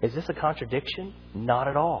 Is this a contradiction? Not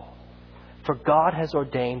at all. For God has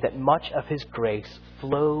ordained that much of His grace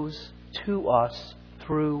flows to us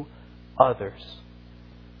through others.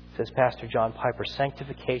 Says Pastor John Piper,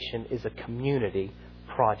 sanctification is a community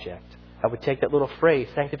project. I would take that little phrase,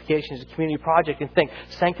 sanctification is a community project, and think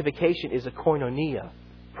sanctification is a koinonia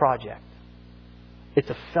project. It's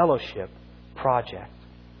a fellowship project.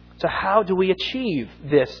 So how do we achieve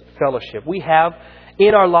this fellowship? We have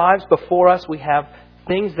in our lives before us, we have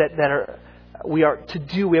things that we are to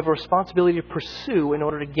do. We have a responsibility to pursue in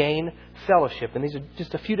order to gain fellowship. And these are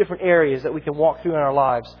just a few different areas that we can walk through in our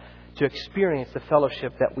lives to experience the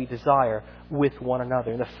fellowship that we desire with one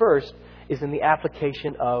another. And the first is in the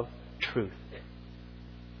application of truth.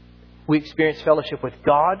 We experience fellowship with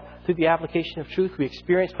God through the application of truth. We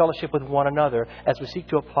experience fellowship with one another as we seek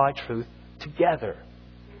to apply truth together.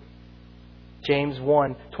 James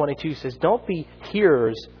 1:22 says, "Don't be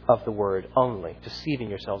hearers of the word only, deceiving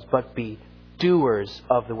yourselves, but be doers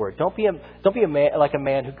of the word." Don't be a man, like a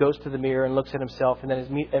man who goes to the mirror and looks at himself and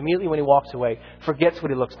then immediately when he walks away forgets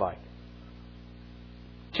what he looks like.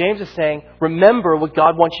 James is saying, remember what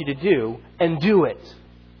God wants you to do and do it.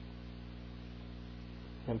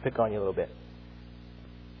 I'm going to pick on you a little bit.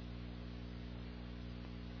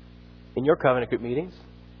 In your covenant group meetings,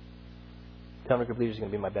 covenant group leaders are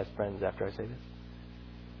going to be my best friends after I say this.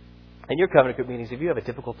 In your covenant group meetings, if you have a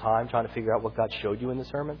difficult time trying to figure out what God showed you in the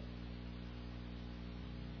sermon,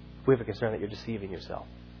 we have a concern that you're deceiving yourself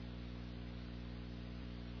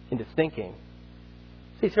into thinking.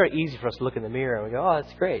 See, it's very easy for us to look in the mirror and we go, "Oh,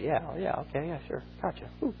 that's great. Yeah, okay, yeah, sure, gotcha."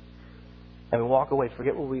 Ooh. And we walk away,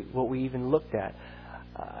 forget what we even looked at.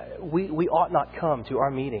 We ought not come to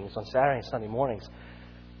our meetings on Saturday and Sunday mornings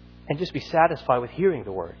and just be satisfied with hearing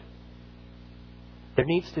the word. There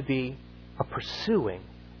needs to be a pursuing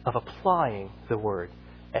of applying the word.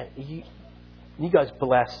 And you guys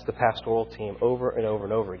bless the pastoral team over and over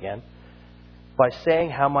and over again by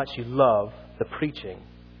saying how much you love the preaching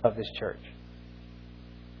of this church.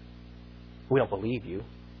 We don't believe you,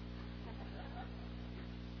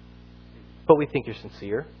 but we think you're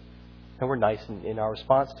sincere, and we're nice in our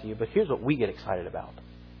response to you. But here's what we get excited about.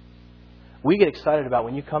 We get excited about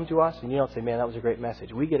when you come to us and you don't say, "Man, that was a great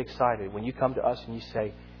message." We get excited when you come to us and you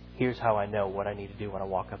say, "Here's how I know what I need to do when I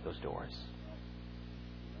walk up those doors.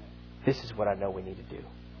 This is what I know we need to do.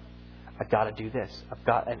 I've got to do this.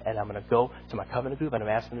 And I'm going to go to my covenant group and I'm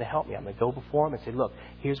asking them to help me. I'm going to go before them and say, look,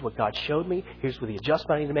 here's what God showed me. Here's what the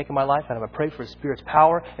adjustment I need to make in my life. And I'm going to pray for His Spirit's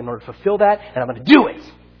power in order to fulfill that. And I'm going to do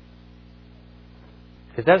it."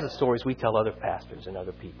 Because those are the stories we tell other pastors and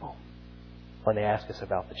other people when they ask us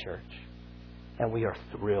about the church. And we are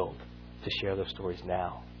thrilled to share those stories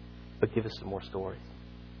now. But give us some more stories.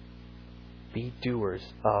 Be doers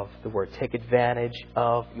of the word. Take advantage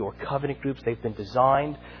of your covenant groups. They've been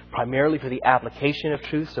designed primarily for the application of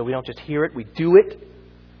truth, so we don't just hear it, we do it.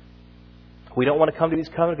 We don't want to come to these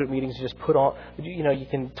covenant group meetings and just put on, you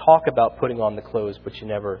can talk about putting on the clothes, but you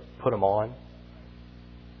never put them on.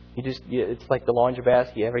 It's like the laundry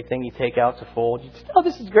basket. Everything you take out to fold. You just, "Oh,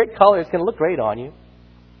 this is great color. It's going to look great on you."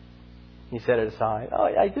 You set it aside. "Oh,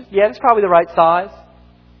 it's probably the right size."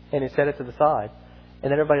 And you set it to the side.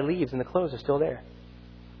 And then everybody leaves and the clothes are still there.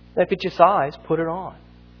 And if it's your size, put it on.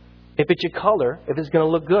 If it's your color, if it's going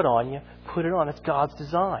to look good on you, put it on. It's God's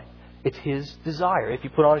design. It's His desire. If you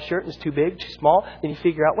put on a shirt and it's too big, too small, then you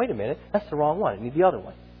figure out, wait a minute, that's the wrong one. I need the other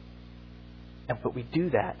one. But we do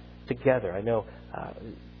that together. I know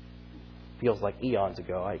it feels like eons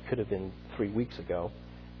ago. It could have been 3 weeks ago.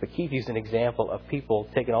 But Keith used an example of people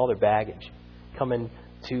taking all their baggage, coming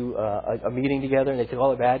to a meeting together, and they take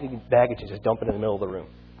all their baggage and just dump it in the middle of the room.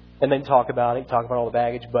 And then talk about all the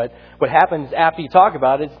baggage. But what happens after you talk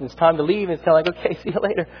about it is it's time to leave, and it's kind of like, "Okay, see you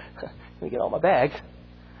later. Let me get all my bags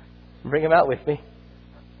and bring them out with me."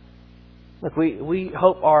 Look, we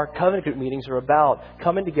hope our covenant group meetings are about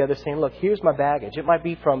coming together saying, "Look, here's my baggage. It might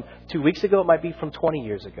be from 2 weeks ago. It might be from 20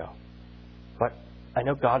 years ago. But I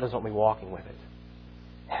know God doesn't want me walking with it.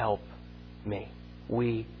 Help me."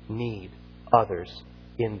 We need others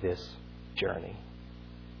in this journey.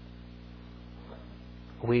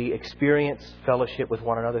 We experience fellowship with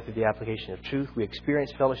one another through the application of truth. We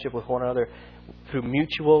experience fellowship with one another through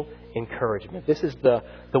mutual encouragement. This is the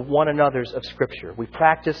one another's of Scripture. We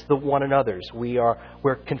practice the one another's.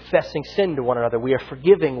 We're confessing sin to one another. We are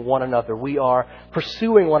forgiving one another. We are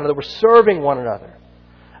pursuing one another. We're serving one another.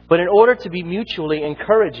 But in order to be mutually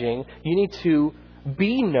encouraging, you need to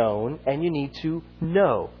be known and you need to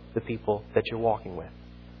know the people that you're walking with.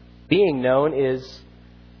 Being known is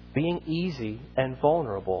being easy and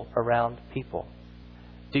vulnerable around people.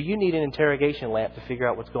 Do you need an interrogation lamp to figure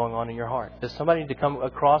out what's going on in your heart? Does somebody need to come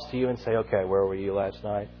across to you and say, "Okay, where were you last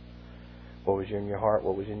night? What was in your heart?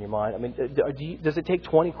 What was in your mind?" I mean, does it take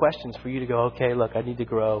 20 questions for you to go, "Okay, look, I need to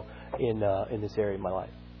grow in this area of my life"?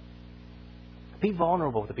 Be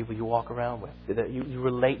vulnerable with the people you walk around with, that you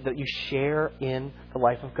relate, that you share in the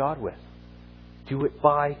life of God with. Do it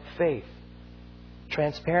by faith.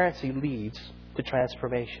 Transparency leads to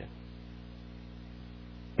transformation.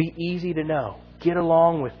 Be easy to know. Get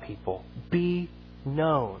along with people. Be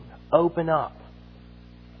known. Open up.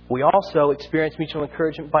 We also experience mutual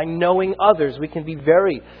encouragement by knowing others. We can be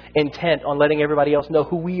very intent on letting everybody else know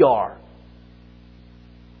who we are.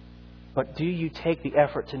 But do you take the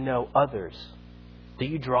effort to know others? Do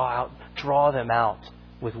you draw them out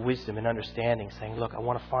with wisdom and understanding, saying, look, I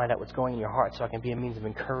want to find out what's going in your heart so I can be a means of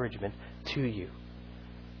encouragement to you.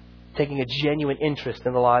 Taking a genuine interest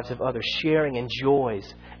in the lives of others, sharing in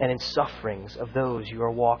joys and in sufferings of those you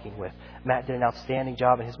are walking with. Matt did an outstanding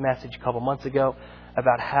job in his message a couple months ago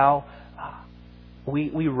about how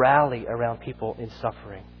we rally around people in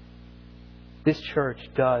suffering. This church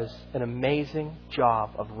does an amazing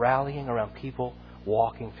job of rallying around people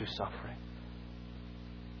walking through suffering.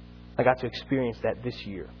 I got to experience that this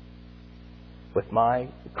year with my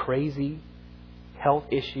crazy health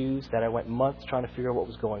issues that I went months trying to figure out what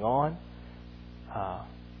was going on.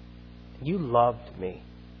 You loved me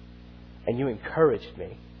and you encouraged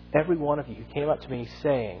me. Every one of you came up to me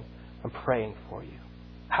saying, I'm praying for you.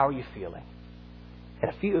 How are you feeling? And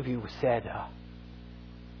a few of you said, I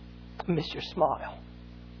miss your smile.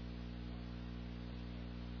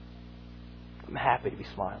 I'm happy to be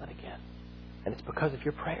smiling again. And it's because of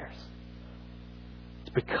your prayers.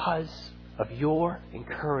 It's because of your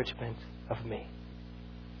encouragement of me.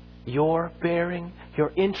 Your bearing,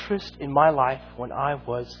 your interest in my life when I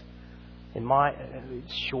was in my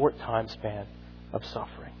short time span of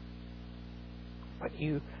suffering. But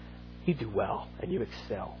you do well and you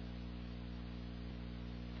excel.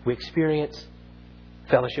 We experience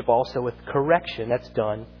fellowship also with correction that's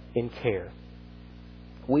done in care.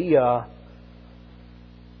 We always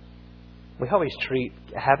treat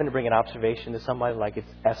having to bring an observation to somebody like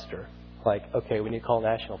it's Esther. Like, okay, we need to call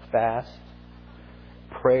national fast,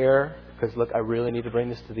 prayer, because look, I really need to bring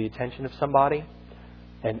this to the attention of somebody.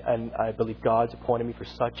 And I believe God's appointed me for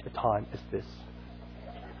such a time as this.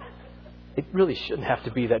 It really shouldn't have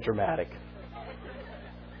to be that dramatic.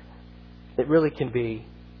 It really can be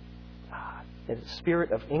in a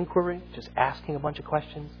spirit of inquiry, just asking a bunch of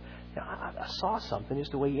questions. You know, I saw something,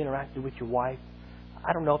 just the way you interacted with your wife.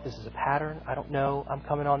 I don't know if this is a pattern. I don't know. I'm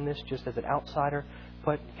coming on this just as an outsider.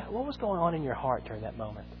 But what was going on in your heart during that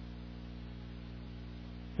moment?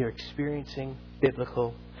 You're experiencing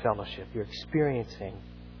biblical fellowship. You're experiencing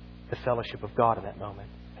the fellowship of God in that moment.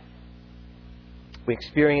 We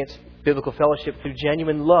experience biblical fellowship through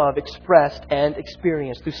genuine love expressed and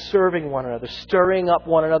experienced, through serving one another, stirring up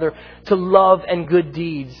one another to love and good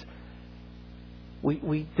deeds.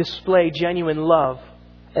 We display genuine love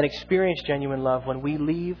and experience genuine love when we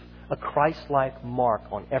leave a Christ-like mark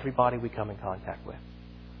on everybody we come in contact with.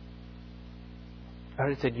 I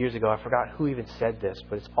heard it said years ago, I forgot who even said this,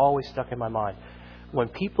 but it's always stuck in my mind. When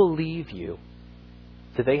people leave you,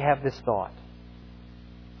 do they have this thought?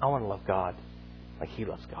 I want to love God like He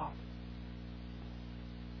loves God.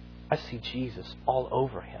 I see Jesus all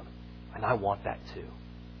over Him, and I want that too.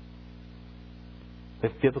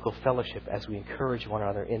 With biblical fellowship as we encourage one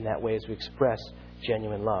another in that way, as we express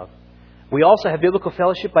genuine love. We also have biblical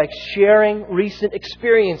fellowship by sharing recent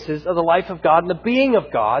experiences of the life of God and the being of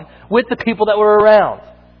God with the people that were around.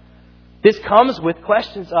 This comes with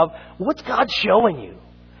questions of, what's God showing you?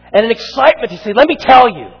 And an excitement to say, let me tell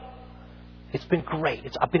you. It's been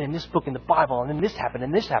great. I've been in this book in the Bible, and then this happened,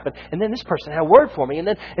 and then this person had a word for me,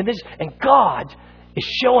 and God is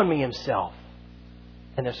showing me Himself.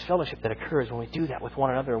 And there's fellowship that occurs when we do that with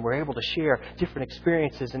one another, and we're able to share different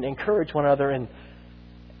experiences and encourage one another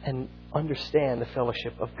and understand the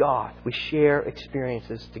fellowship of God. We share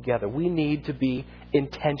experiences together. We need to be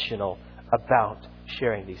intentional about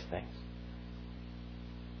sharing these things.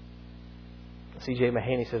 C.J.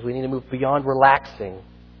 Mahaney says we need to move beyond relaxing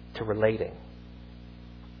to relating.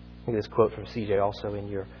 I think this quote from C.J. also in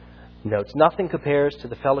your notes. Nothing compares to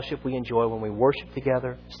the fellowship we enjoy when we worship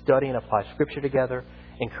together, study and apply Scripture together,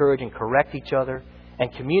 encourage and correct each other,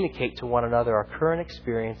 and communicate to one another our current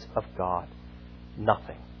experience of God.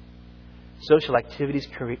 Nothing. Social activities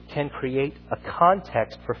can create a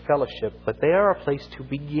context for fellowship, but they are a place to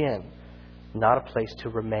begin, not a place to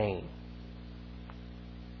remain.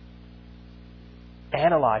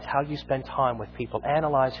 Analyze how you spend time with people.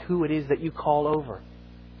 Analyze who it is that you call over.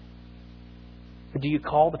 Do you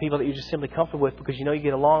call the people that you're just simply comfortable with because you know you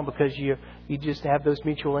get along, because you just have those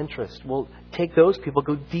mutual interests? Well, take those people,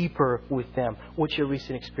 go deeper with them. What's your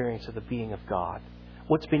recent experience of the being of God?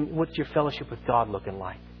 What's your fellowship with God looking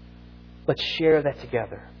like? Let's share that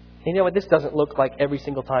together. And you know what? This doesn't look like every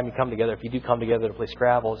single time you come together. If you do come together to play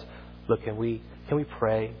Scrabbles, look, can we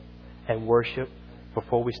pray and worship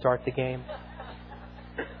before we start the game?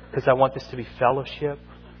 Because I want this to be fellowship.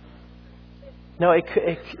 No,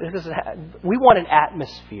 we want an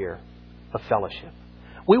atmosphere of fellowship.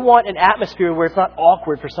 We want an atmosphere where it's not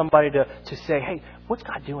awkward for somebody to say, hey, what's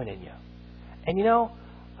God doing in you? And you know,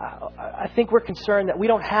 I think we're concerned that we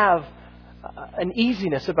don't have an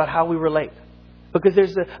easiness about how we relate. Because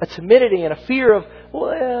there's a timidity and a fear of,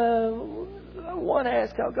 well, I want to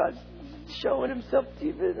ask how God's showing Himself to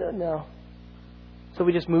you. No. So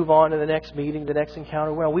we just move on to the next meeting, the next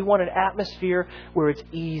encounter. Well, we want an atmosphere where it's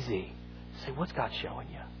easy. Say, what's God showing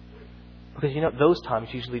you? Because, you know, those times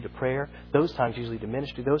usually lead to prayer. Those times usually lead to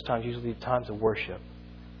ministry. Those times usually lead to times of worship.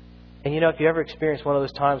 And, you know, if you ever experienced one of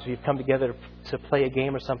those times where you've come together to play a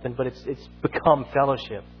game or something, but it's become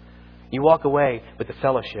fellowship. You walk away with the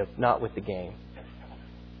fellowship, not with the game.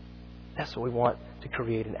 That's what we want to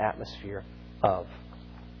create an atmosphere of.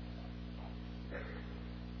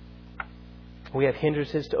 We have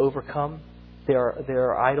hindrances to overcome. There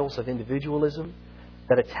are idols of individualism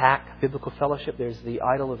that attack biblical fellowship. There's the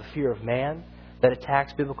idol of the fear of man that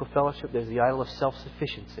attacks biblical fellowship. There's the idol of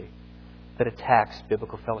self-sufficiency that attacks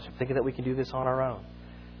biblical fellowship. Thinking that we can do this on our own.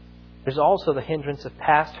 There's also the hindrance of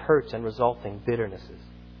past hurts and resulting bitternesses.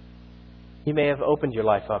 You may have opened your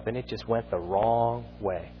life up and it just went the wrong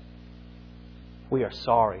way. We are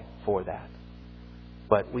sorry for that.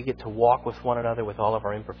 But we get to walk with one another with all of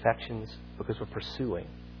our imperfections because we're pursuing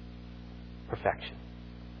perfection.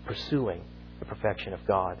 Pursuing the perfection of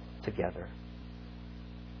God together.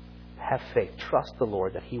 Have faith. Trust the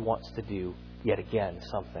Lord that He wants to do, yet again,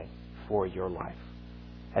 something for your life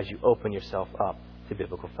as you open yourself up to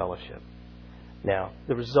biblical fellowship. Now,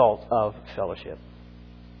 the result of fellowship.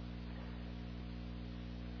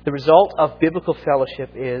 The result of biblical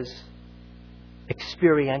fellowship is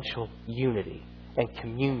experiential unity and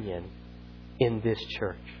communion in this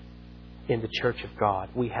church, in the church of God.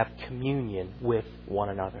 We have communion with one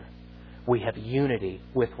another. We have unity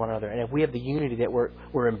with one another. And if we have the unity that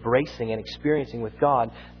we're embracing and experiencing with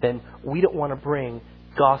God, then we don't want to bring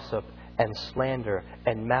gossip and slander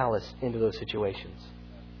and malice into those situations.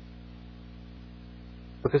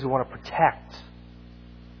 Because we want to protect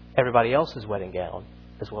everybody else's wedding gown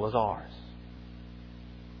as well as ours.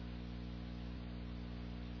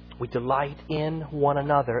 We delight in one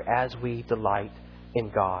another as we delight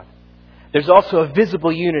in God. There's also a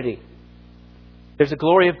visible unity. There's a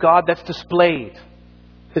glory of God that's displayed.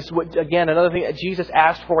 This is what, again, another thing that Jesus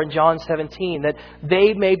asked for in John 17, that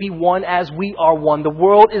they may be one as we are one. The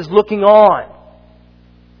world is looking on.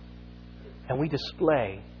 And we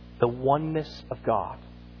display the oneness of God,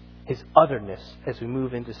 His otherness as we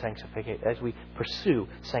move into sanctification, as we pursue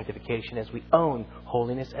sanctification, as we own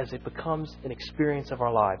holiness, as it becomes an experience of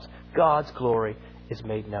our lives. God's glory is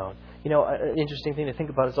made known. You know, an interesting thing to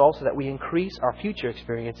think about is also that we increase our future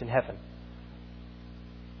experience in heaven.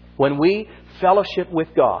 When we fellowship with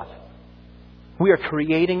God, we are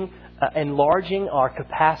creating, enlarging our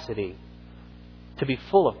capacity to be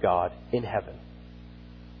full of God in heaven.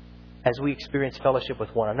 As we experience fellowship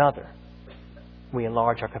with one another, we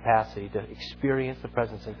enlarge our capacity to experience the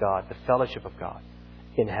presence of God, the fellowship of God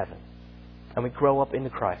in heaven. And we grow up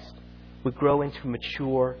into Christ. We grow into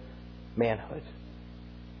mature manhood.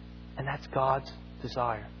 And that's God's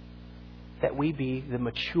desire. That we be the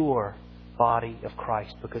mature body of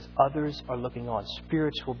Christ, because others are looking on.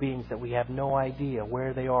 Spiritual beings that we have no idea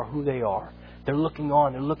where they are, who they are. They're looking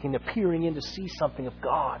on. They're peering in to see something of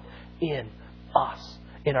God in us.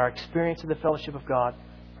 In our experience of the fellowship of God,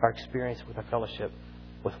 our experience with our fellowship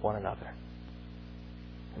with one another.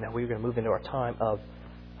 And now we're going to move into our time of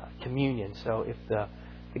communion. So if the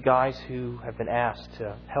guys who have been asked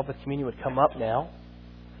to help with communion would come up now.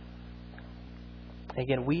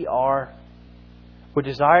 Again, we're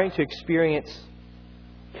desiring to experience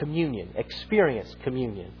communion,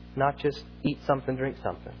 not just eat something, drink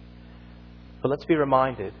something. But let's be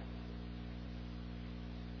reminded,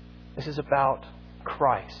 this is about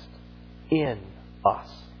Christ in us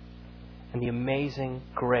and the amazing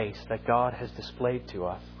grace that God has displayed to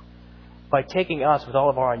us by taking us with all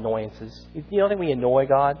of our annoyances. You don't think we annoy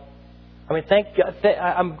God? I mean, thank God.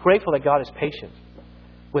 I'm grateful that God is patient.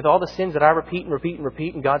 With all the sins that I repeat and repeat and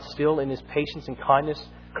repeat, and God still in His patience and kindness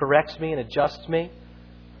corrects me and adjusts me.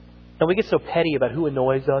 And we get so petty about who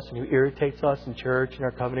annoys us and who irritates us in church and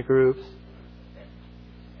our covenant groups.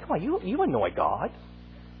 Come on, you annoy God.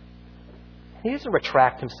 He doesn't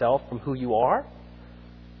retract Himself from who you are.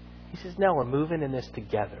 He says, no, we're moving in this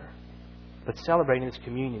together. But celebrating this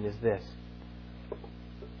communion is this.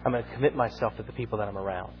 I'm going to commit myself to the people that I'm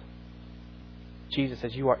around. Jesus,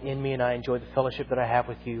 as you are in me and I enjoy the fellowship that I have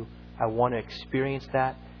with you, I want to experience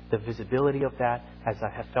that, the visibility of that, as I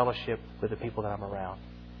have fellowship with the people that I'm around.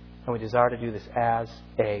 And we desire to do this as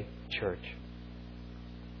a church.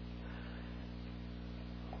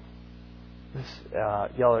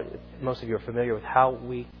 Most of you are familiar with how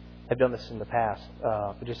we have done this in the past.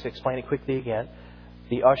 But just to explain it quickly again,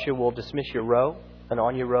 the usher will dismiss your row. And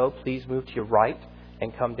on your row, please move to your right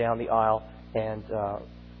and come down the aisle and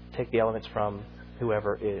take the elements from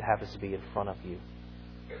whoever it happens to be in front of you.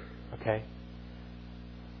 Okay?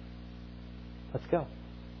 Let's go.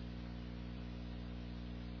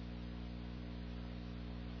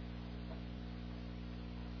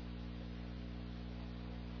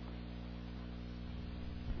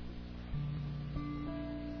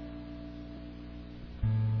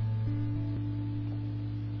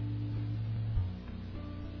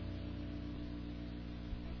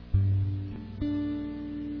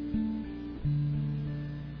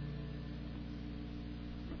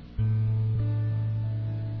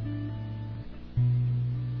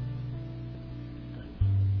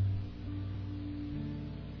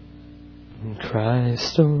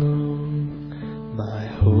 Christ alone, my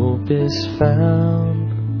hope is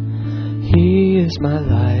found. He is my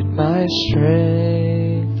light, my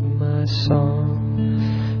strength, my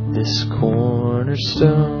song. This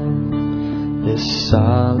cornerstone, this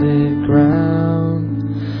solid ground,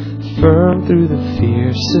 firm through the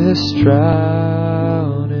fiercest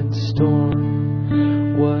drought and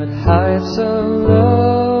storm. What heights of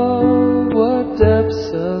love, what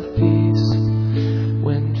depths of peace,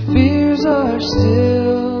 when fears are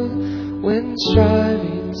still, when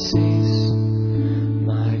striving cease.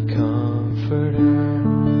 My comforter,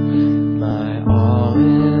 my all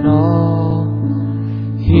in all,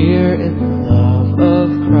 here in the love of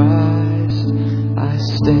Christ I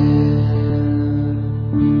stand.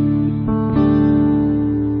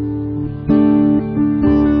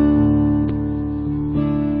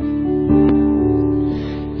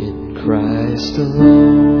 In Christ alone,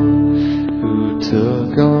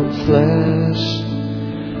 took on flesh,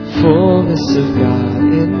 fullness of God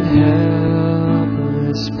in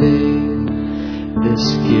helpless babe. This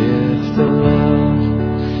gift of love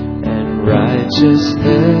and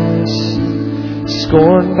righteousness,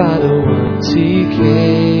 scorned by the ones He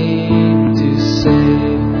came to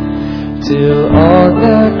save. Till on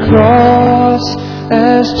that cross,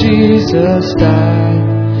 as Jesus died,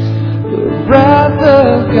 the wrath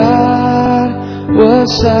of God was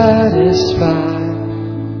satisfied.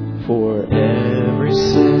 For every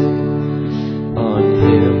sin on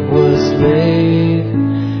Him was laid.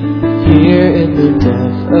 Here in the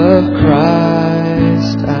death of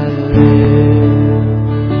Christ I live.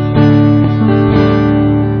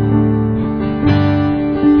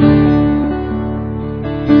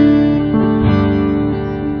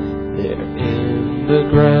 There in the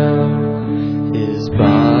ground His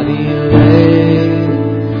body lay,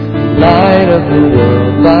 light of the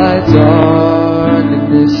world by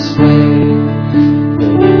darkness slain,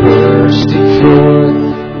 then bursting forth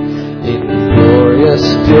in glorious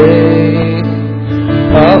day,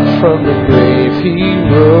 up from the grave He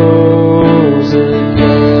rose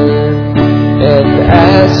again. And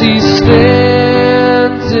as He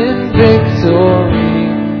stands in victory,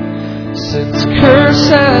 since curse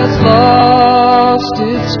has lost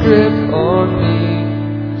its grip on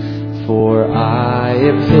me, for I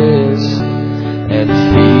am His, and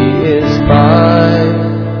He is mine,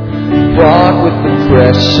 bought with the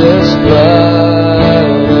precious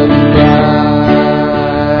blood of Christ.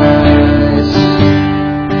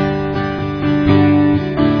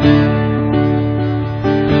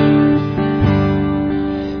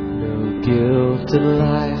 No guilt in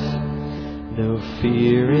life, no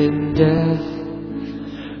fear in death.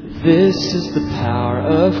 This is the power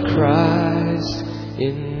of Christ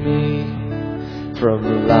in me.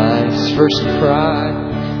 From life's first cry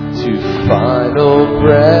to final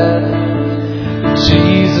breath,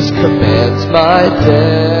 Jesus commands my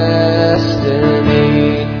destiny.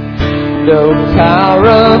 No power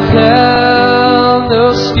of hell,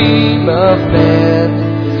 no scheme of man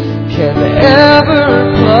can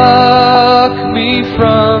ever pluck me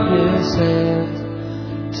from His hand,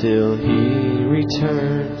 till He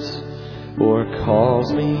returns or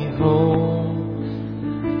calls me home.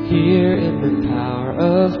 Here in the power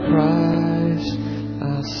of Christ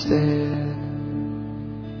I'll stand.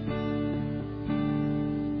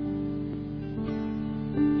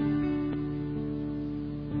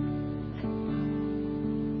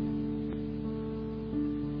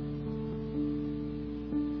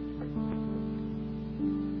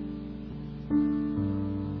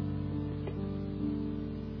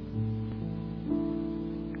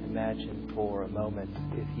 for a moment,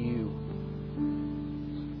 if you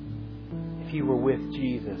were with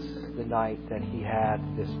Jesus the night that He had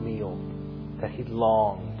this meal that He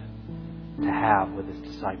longed to have with His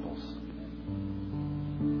disciples.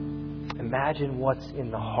 Imagine what's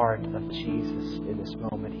in the heart of Jesus in this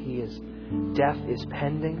moment. Death is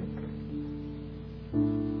pending.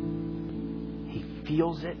 He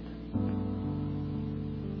feels it.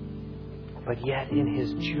 But yet in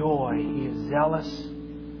His joy, He is zealous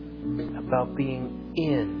about being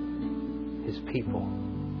in His people.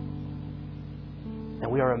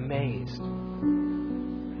 And we are amazed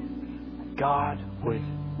that God would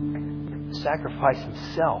sacrifice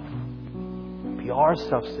Himself, be our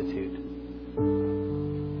substitute,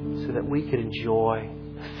 so that we could enjoy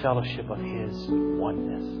the fellowship of His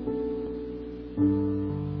oneness.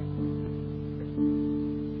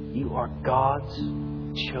 You are God's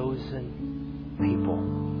chosen people,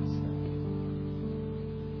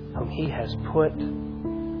 whom He has put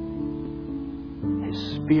His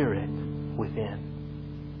Spirit within.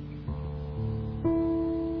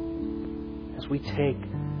 As we take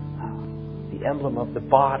the emblem of the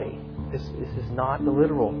body, this is not the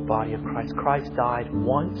literal body of Christ. Christ died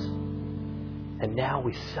once, and now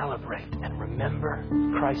we celebrate and remember.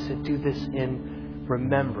 Christ said, "Do this in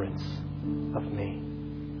remembrance of me."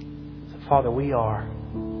 So, Father, we are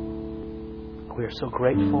so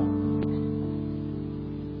grateful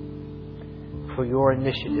for your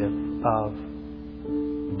initiative of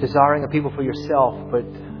desiring a people for yourself, but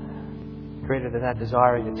greater than that,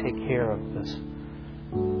 desiring to take care of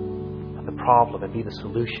the problem and be the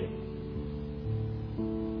solution.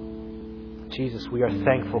 Jesus, we are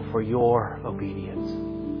thankful for your obedience.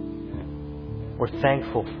 We're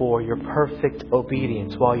thankful for your perfect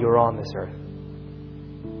obedience while you're on this earth.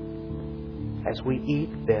 As we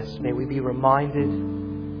eat this, may we be reminded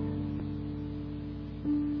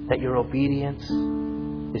that your obedience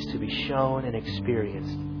is to be shown and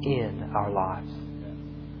experienced in our lives.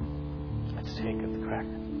 Let's take up the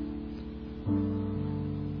cracker.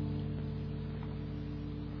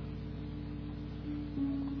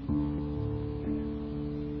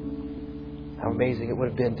 How amazing it would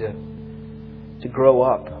have been to grow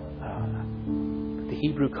up the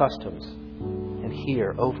Hebrew customs and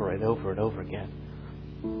hear over and over and over again,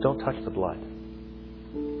 don't touch the blood.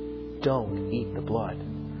 Don't eat the blood.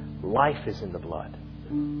 Life is in the blood.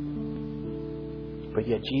 But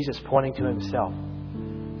yet Jesus pointing to Himself,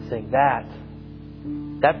 saying that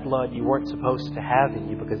blood you weren't supposed to have in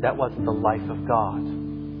you because that wasn't the life of God.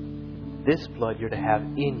 This blood you're to have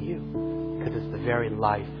in you because it's the very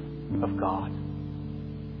life of God.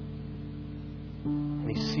 And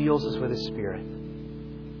He seals us with His Spirit.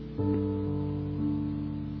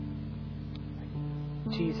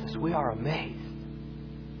 Jesus, we are amazed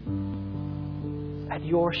at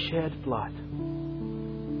your shed blood.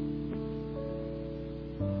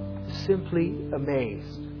 Simply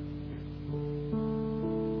amazed.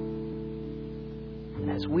 And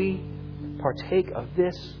as we partake of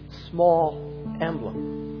this small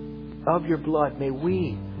emblem of your blood, may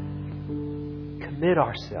we commit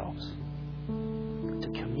ourselves to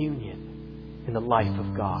communion in the life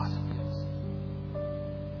of God.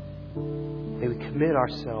 May we commit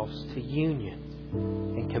ourselves to union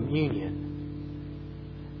and communion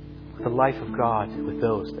with the life of God with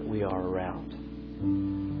those that we are around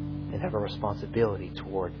and have a responsibility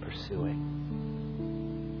toward pursuing.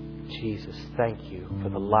 Jesus, thank you for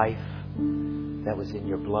the life that was in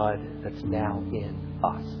your blood that's now in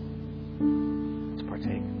us. Let's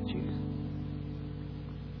partake, Jesus.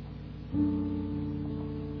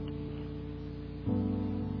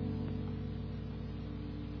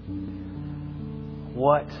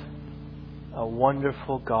 What a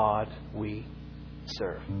wonderful God we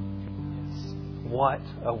serve. What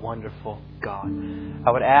a wonderful God.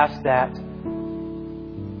 I would ask that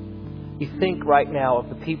you think right now of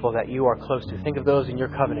the people that you are close to. Think of those in your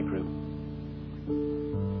covenant group.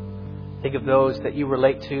 Think of those that you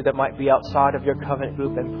relate to that might be outside of your covenant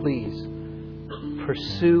group. And please,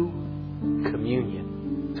 pursue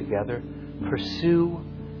communion together. Pursue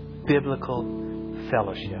biblical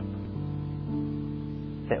fellowship.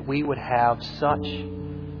 That we would have such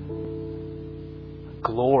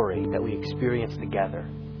glory that we experience together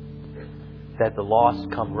that the lost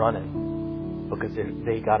come running because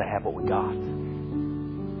they got to have what we got.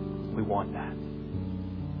 We want that.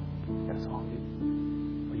 That's all.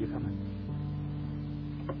 Are you coming?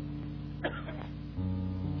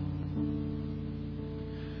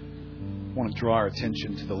 I want to draw our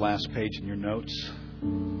attention to the last page in your notes.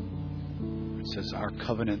 It says our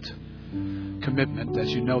covenant commitment.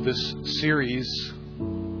 As you know, this series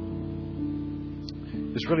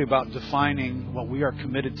is really about defining what we are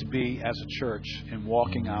committed to be as a church and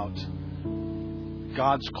walking out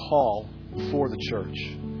God's call for the church.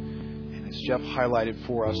 And as Jeff highlighted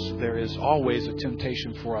for us, there is always a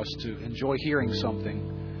temptation for us to enjoy hearing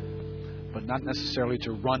something, but not necessarily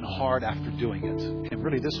to run hard after doing it. And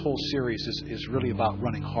really, this whole series is really about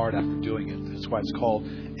running hard after doing it. That's why it's called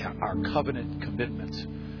our covenant commitment.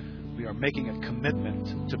 We are making a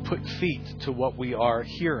commitment to put feet to what we are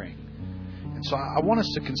hearing. And so I want us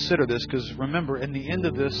to consider this, because remember, in the end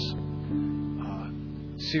of this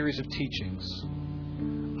series of teachings,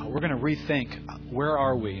 we're going to rethink where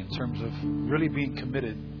are we in terms of really being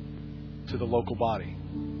committed to the local body,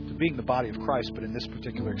 to being the body of Christ, but in this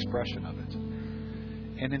particular expression of it.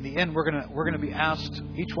 And in the end, we're going to be asked,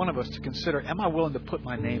 each one of us, to consider: am I willing to put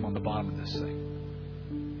my name on the bottom of this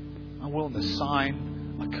thing? Am I willing to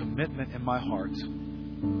sign a commitment in my heart,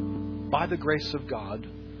 by the grace of God,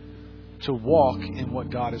 to walk in what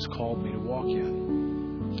God has called me to walk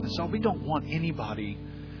in? And so we don't want anybody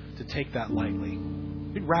to take that lightly.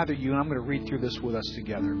 We'd rather you, and I'm going to read through this with us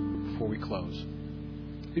together before we close.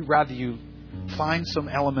 We'd rather you find some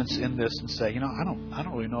elements in this and say, I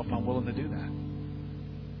don't really know if I'm willing to do that.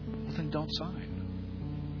 Well, then don't sign.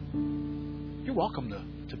 You're welcome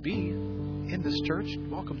to be in this church. You're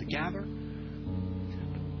welcome to gather.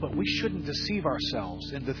 But we shouldn't deceive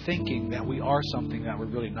ourselves into thinking that we are something that we're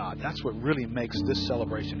really not. That's what really makes this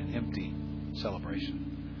celebration an empty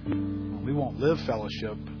celebration. We won't live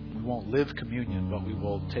fellowship. We won't live communion, but we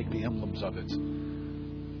will take the emblems of it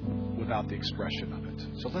without the expression of it.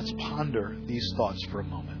 So let's ponder these thoughts for a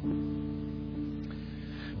moment.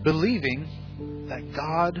 Believing that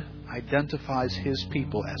God identifies His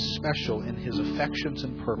people as special in His affections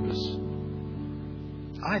and purpose,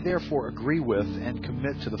 I therefore agree with and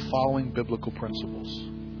commit to the following biblical principles.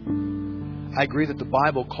 I agree that the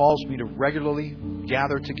Bible calls me to regularly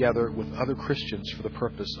gather together with other Christians for the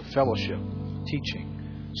purpose of fellowship, teaching,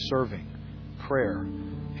 serving, prayer,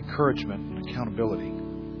 encouragement, and accountability.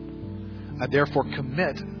 I therefore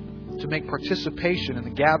commit to make participation in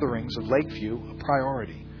the gatherings of Lakeview a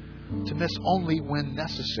priority, to miss only when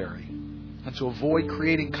necessary, and to avoid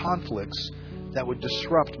creating conflicts that would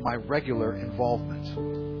disrupt my regular involvement.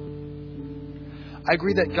 I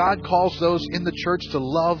agree that God calls those in the church to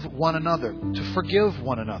love one another, to forgive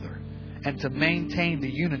one another, and to maintain the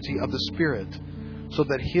unity of the Spirit, so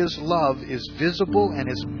that His love is visible and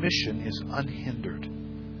His mission is unhindered.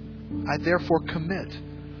 I therefore commit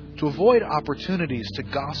to avoid opportunities to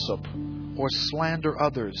gossip or slander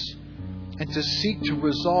others, and to seek to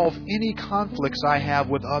resolve any conflicts I have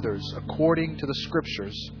with others according to the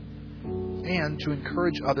Scriptures, and to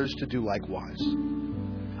encourage others to do likewise.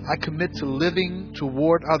 I commit to living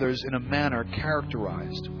toward others in a manner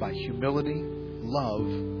characterized by humility, love,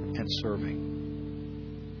 and serving.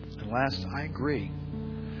 And last, I agree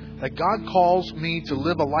that God calls me to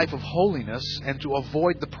live a life of holiness and to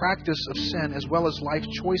avoid the practice of sin, as well as life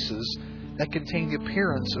choices that contain the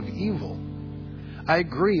appearance of evil. I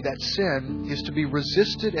agree that sin is to be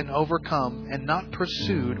resisted and overcome, and not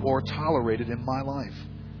pursued or tolerated in my life.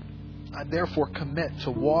 I therefore commit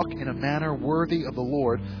to walk in a manner worthy of the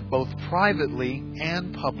Lord, both privately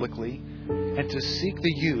and publicly, and to seek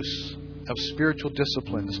the use of spiritual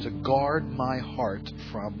disciplines to guard my heart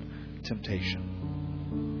from temptation.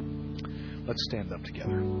 Let's stand up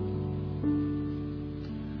together.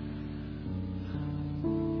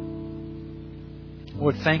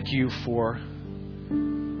 Lord, thank you for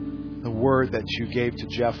the word that you gave to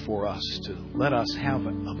Jeff for us, to let us have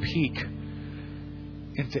a peek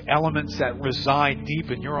into elements that reside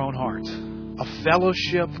deep in your own heart. A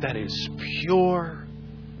fellowship that is pure,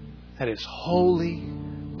 that is holy,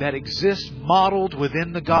 that exists modeled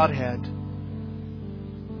within the Godhead.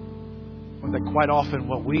 Or that quite often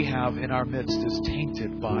what we have in our midst is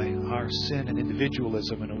tainted by our sin and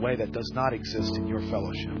individualism in a way that does not exist in your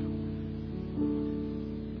fellowship.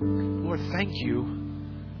 Lord, thank you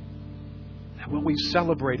that what we've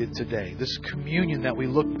celebrated today, this communion that we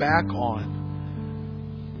look back on,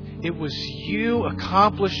 it was you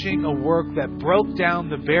accomplishing a work that broke down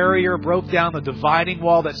the barrier, broke down the dividing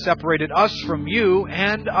wall that separated us from you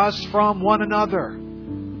and us from one another.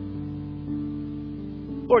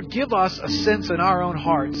 Lord, give us a sense in our own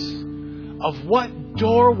hearts of what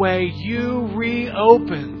doorway you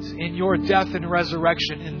reopened in your death and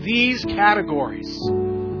resurrection in these categories.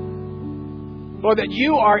 Lord, that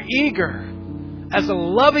you are eager. As a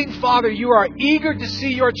loving Father, you are eager to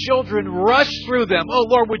see your children rush through them. Oh,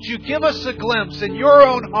 Lord, would you give us a glimpse in your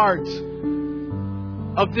own heart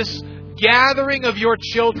of this gathering of your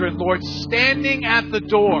children, Lord, standing at the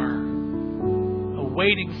door,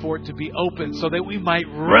 waiting for it to be open so that we might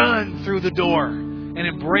run through the door and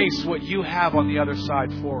embrace what you have on the other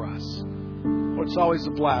side for us. Well, it's always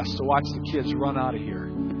a blast to watch the kids run out of here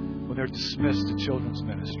when they're dismissed to children's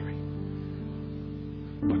ministry.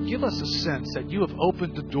 But give us a sense that you have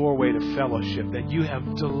opened the doorway to fellowship, that you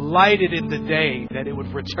have delighted in the day that it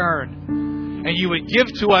would return, and you would give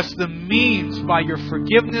to us the means by your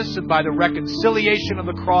forgiveness and by the reconciliation of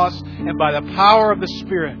the cross and by the power of the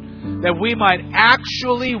Spirit, that we might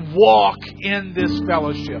actually walk in this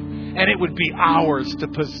fellowship, and it would be ours to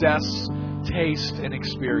possess, taste, and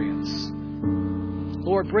experience.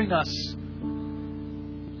 Lord, bring us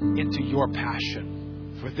into your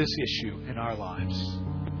passion for this issue in our lives.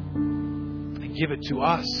 And give it to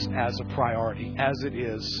us as a priority, as it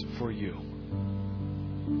is for you.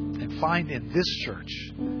 And find in this church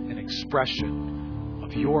an expression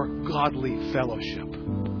of your godly fellowship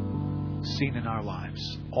seen in our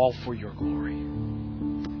lives, all for your glory.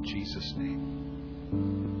 In Jesus' name.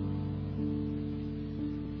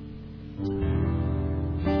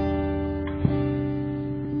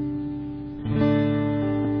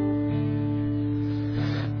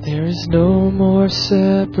 There is no more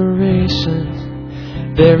separation.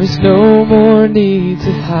 There is no more need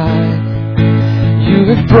to hide. You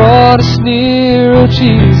have brought us near, oh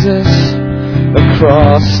Jesus,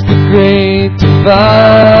 across the great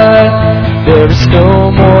divide. There is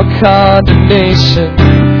no more condemnation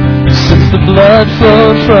since the blood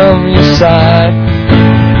flowed from your side.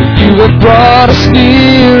 You have brought us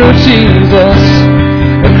near, oh Jesus,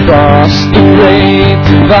 across the great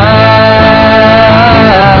divide.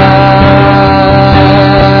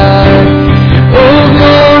 Oh,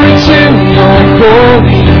 glory to your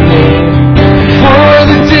holy name, for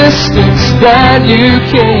the distance that you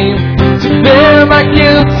came to bear my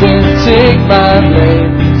guilt and take my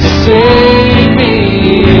blame, to save me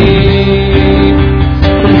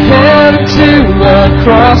from heaven to a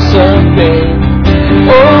cross of pain.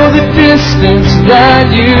 Oh, the distance that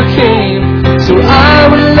you came, so I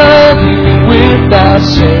would love you without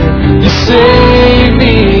shame. You save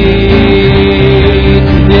me,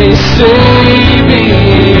 yeah, you save me,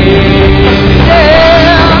 yeah.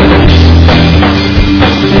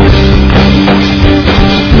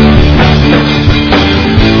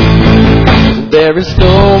 There is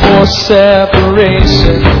no more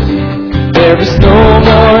separation. There is no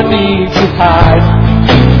more need to hide.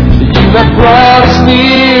 You have brought us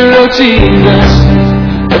near, oh Jesus,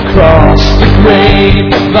 across the great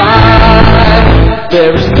divide.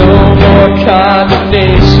 There is no more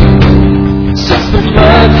condemnation since the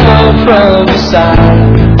blood flowed from your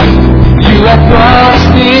side. You have brought us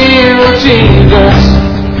near, oh Jesus,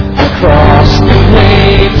 across the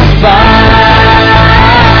great divide.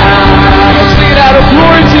 Sing it out, oh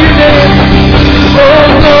glory to your name. Oh,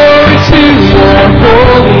 glory to your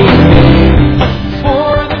holy name,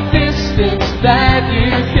 for the distance that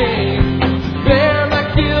you